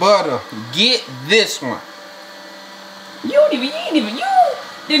any butter. Get this one. You didn't even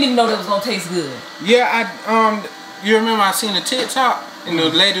know that was gonna taste good. Yeah, you remember I seen a TikTok and the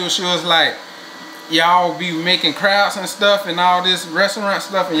lady, she was like, y'all be making crowds and stuff and all this restaurant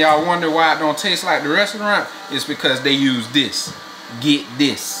stuff, and y'all wonder why it don't taste like the restaurant. It's because they use this. Get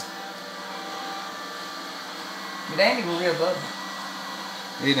this. But that ain't even real butter.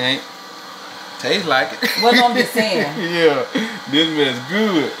 It ain't. Tastes like it. Well, I'm just saying. Yeah, this is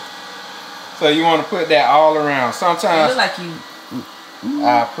good. So you want to put that all around. Sometimes It look like you.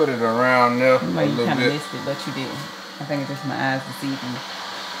 I put it around there a You little kind of bit. missed it, but you didn't. I think it's just my eyes deceiving me.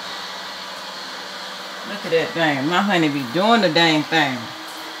 Look at that thing. My honey be doing the dang thing.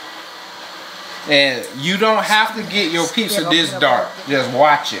 And you don't have to get your pizza this dark. Just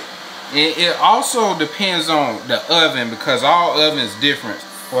watch it. It also depends on the oven, because all ovens different.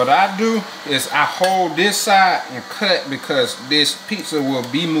 What I do is I hold this side and cut, because this pizza will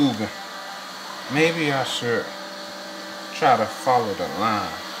be moving. Maybe I should try to follow the line.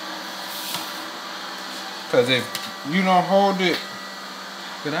 Because if you don't hold it,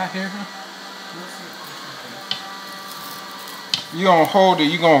 did I hear him? You don't hold it,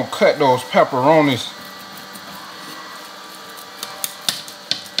 you're going to cut those pepperonis.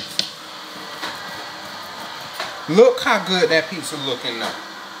 Look how good that pizza looking now.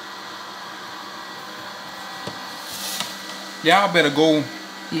 Y'all better go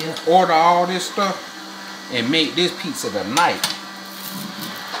order all this stuff and make this pizza tonight.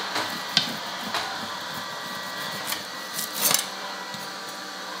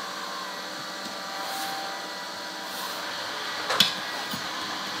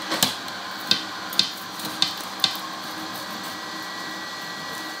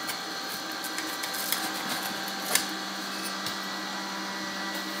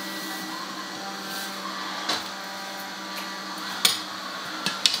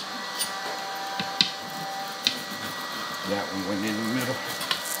 That one went in the middle.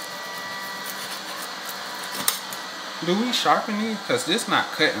 Do we sharpen these? Because this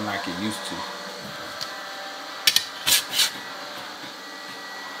not cutting like it used to.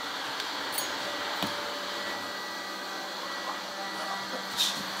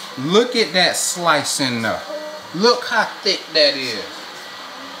 Look at that slice in there. Look how thick that is.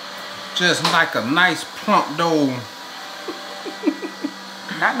 Just like a nice plump dough.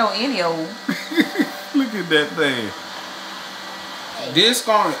 Not no any old. Look at that thing. It's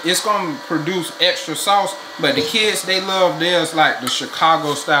gonna produce extra sauce, but the kids, they love theirs like the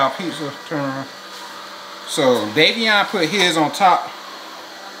Chicago style pizza. So Davion put his on top.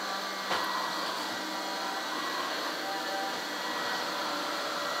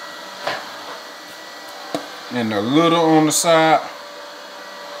 And a little on the side.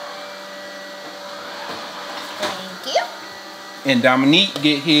 Thank you. And Dominique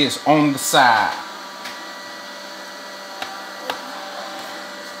get his on the side.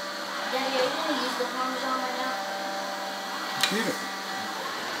 Daddy, are you gonna use the Parmesan right now? Get it.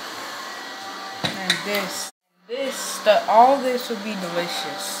 And all this would be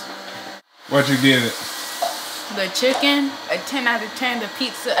delicious. What you give it? The chicken, a 10 out of 10. The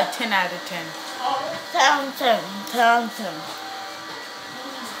pizza, a 10 out of 10. 10.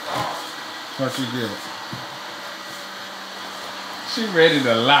 What you give it? She ready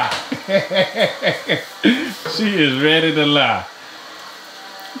to lie. She is ready to lie.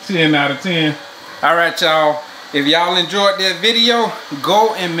 10 out of 10. All right, y'all. If y'all enjoyed this video,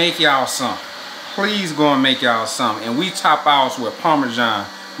 go and make y'all some. Please go and make y'all some. And we top ours with Parmesan.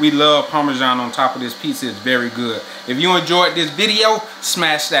 We love Parmesan on top of this pizza. It's very good. If you enjoyed this video,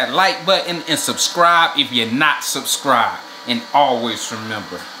 smash that like button and subscribe if you're not subscribed. And always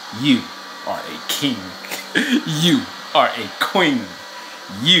remember, you are a king. You are a queen.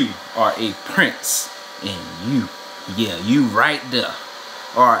 You are a prince. And you, yeah, you right there,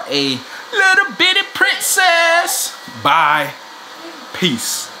 are a little bitty princess. Bye.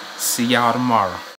 Peace. See y'all tomorrow.